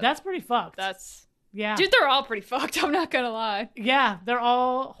kind of that's pretty fucked. Yeah. Dude, they're all pretty fucked. I'm not gonna lie. Yeah, they're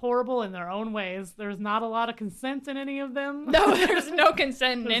all horrible in their own ways. There's not a lot of consent in any of them. No, there's no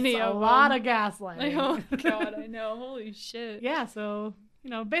consent in any of them. A lot of gaslighting. Oh god, I know. Holy shit. Yeah, so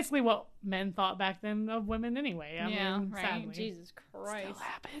basically what men thought back then of women anyway. I mean, right. Sadly. Jesus Christ. Still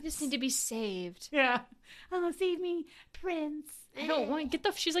happens. I just need to be saved. Yeah. Oh, save me, Prince. I don't want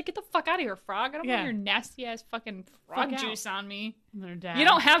she's like, get the fuck out of here, frog. I don't want your nasty ass fucking frog juice on me. And her dad. You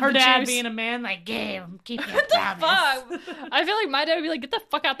don't have her the dad juice. being a man, like, keep your What promise. the fuck? I feel like my dad would be like, get the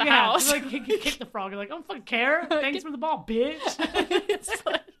fuck out the house. Like, kick the frog. You're like, I don't fucking care. Thanks for the ball, bitch. It's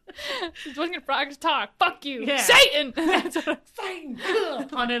like, just looking at frogs talk. Fuck you. Yeah. Satan. Satan.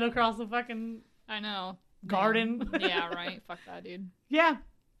 Punt it across the fucking I know. garden. Yeah, right. Fuck that, dude. Yeah.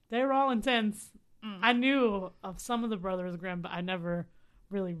 They were all intense. I knew of some of the Brothers Grimm, but I never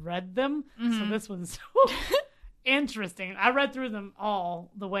really read them. So this was interesting. I read through them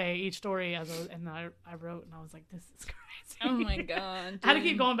all the way, each story, and I wrote, and I was like, this is crazy. Oh my god. Dude. I had to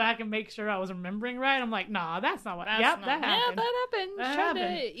keep going back and make sure I was remembering right. I'm like, nah, that's not what happened. That happened. Yeah, that happened. That Tried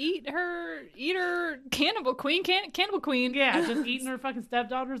happened. to eat her cannibal queen. Yeah, just eating her fucking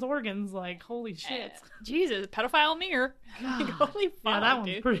stepdaughter's organs. Like, holy shit. Jesus, pedophile mirror. Like, holy fuck, yeah, that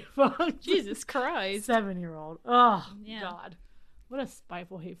one's pretty fucked. Jesus Christ. 7-year-old. Oh, yeah. God. What a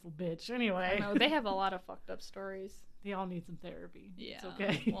spiteful, hateful bitch. Anyway. I know, they have a lot of fucked up stories. They all need some therapy. Yeah. It's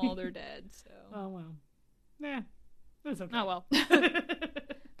okay. Well, they're dead, so. Oh, well. Nah. It's okay. Oh, well.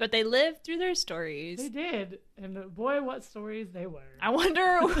 But they lived through their stories. They did. And boy, what stories they were. I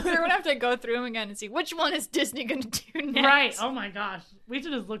wonder, we're going to have to go through them again and see which one is Disney going to do next. Right. Oh, my gosh. We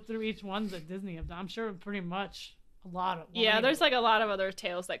should just look through each one that Disney have done. I'm sure pretty much a lot of. Yeah, there's like a lot of other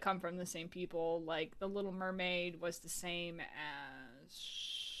tales that come from the same people. Like The Little Mermaid was the same as.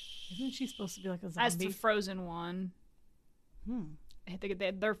 Isn't she supposed to be like a zombie? As the Frozen one. I think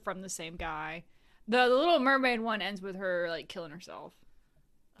they're from the same guy. The Little Mermaid one ends with her like killing herself.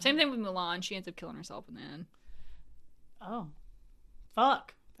 Same thing with Mulan. She ends up killing herself in the end. Oh,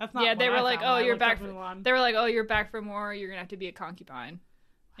 fuck! That's not. Yeah, they were like, "Oh, you're back." They were like, "Oh, you're back for more. You're gonna have to be a concubine,"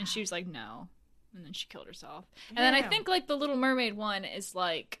 and she was like, "No," and then she killed herself. And then I think like the Little Mermaid one is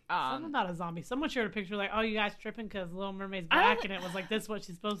like something about a zombie. Someone shared a picture like, "Oh, you guys tripping because Little Mermaid's back," and it was like, "This is what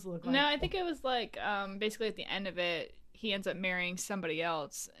she's supposed to look like." No, I think it was like basically at the end of it, he ends up marrying somebody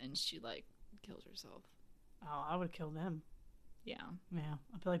else, and she like kills herself. Oh, I would kill them. Yeah.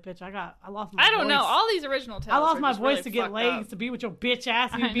 I feel like, bitch, I lost my voice. I don't know. All these original tales. I lost my voice really to get legs up. to be with your bitch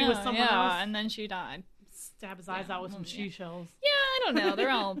ass and you be with someone else. And then she died. Stab his eyes out with some seashells. Yeah, I don't know. They're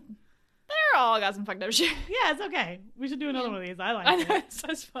all got some fucked up shit. Yeah, it's okay. We should do another one of these. I like it. I know, it's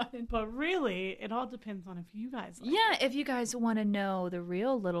so fun. But really, it all depends on if you guys like it. If you guys want to know the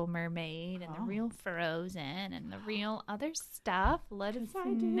real Little Mermaid and the real Frozen and the real other stuff, let us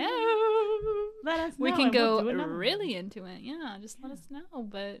know. Let us know. We can go really into it. Yeah, just let us know.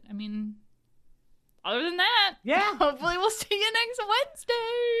 But, I mean, other than that, yeah, hopefully we'll see you next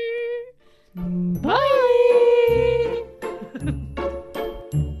Wednesday. Bye.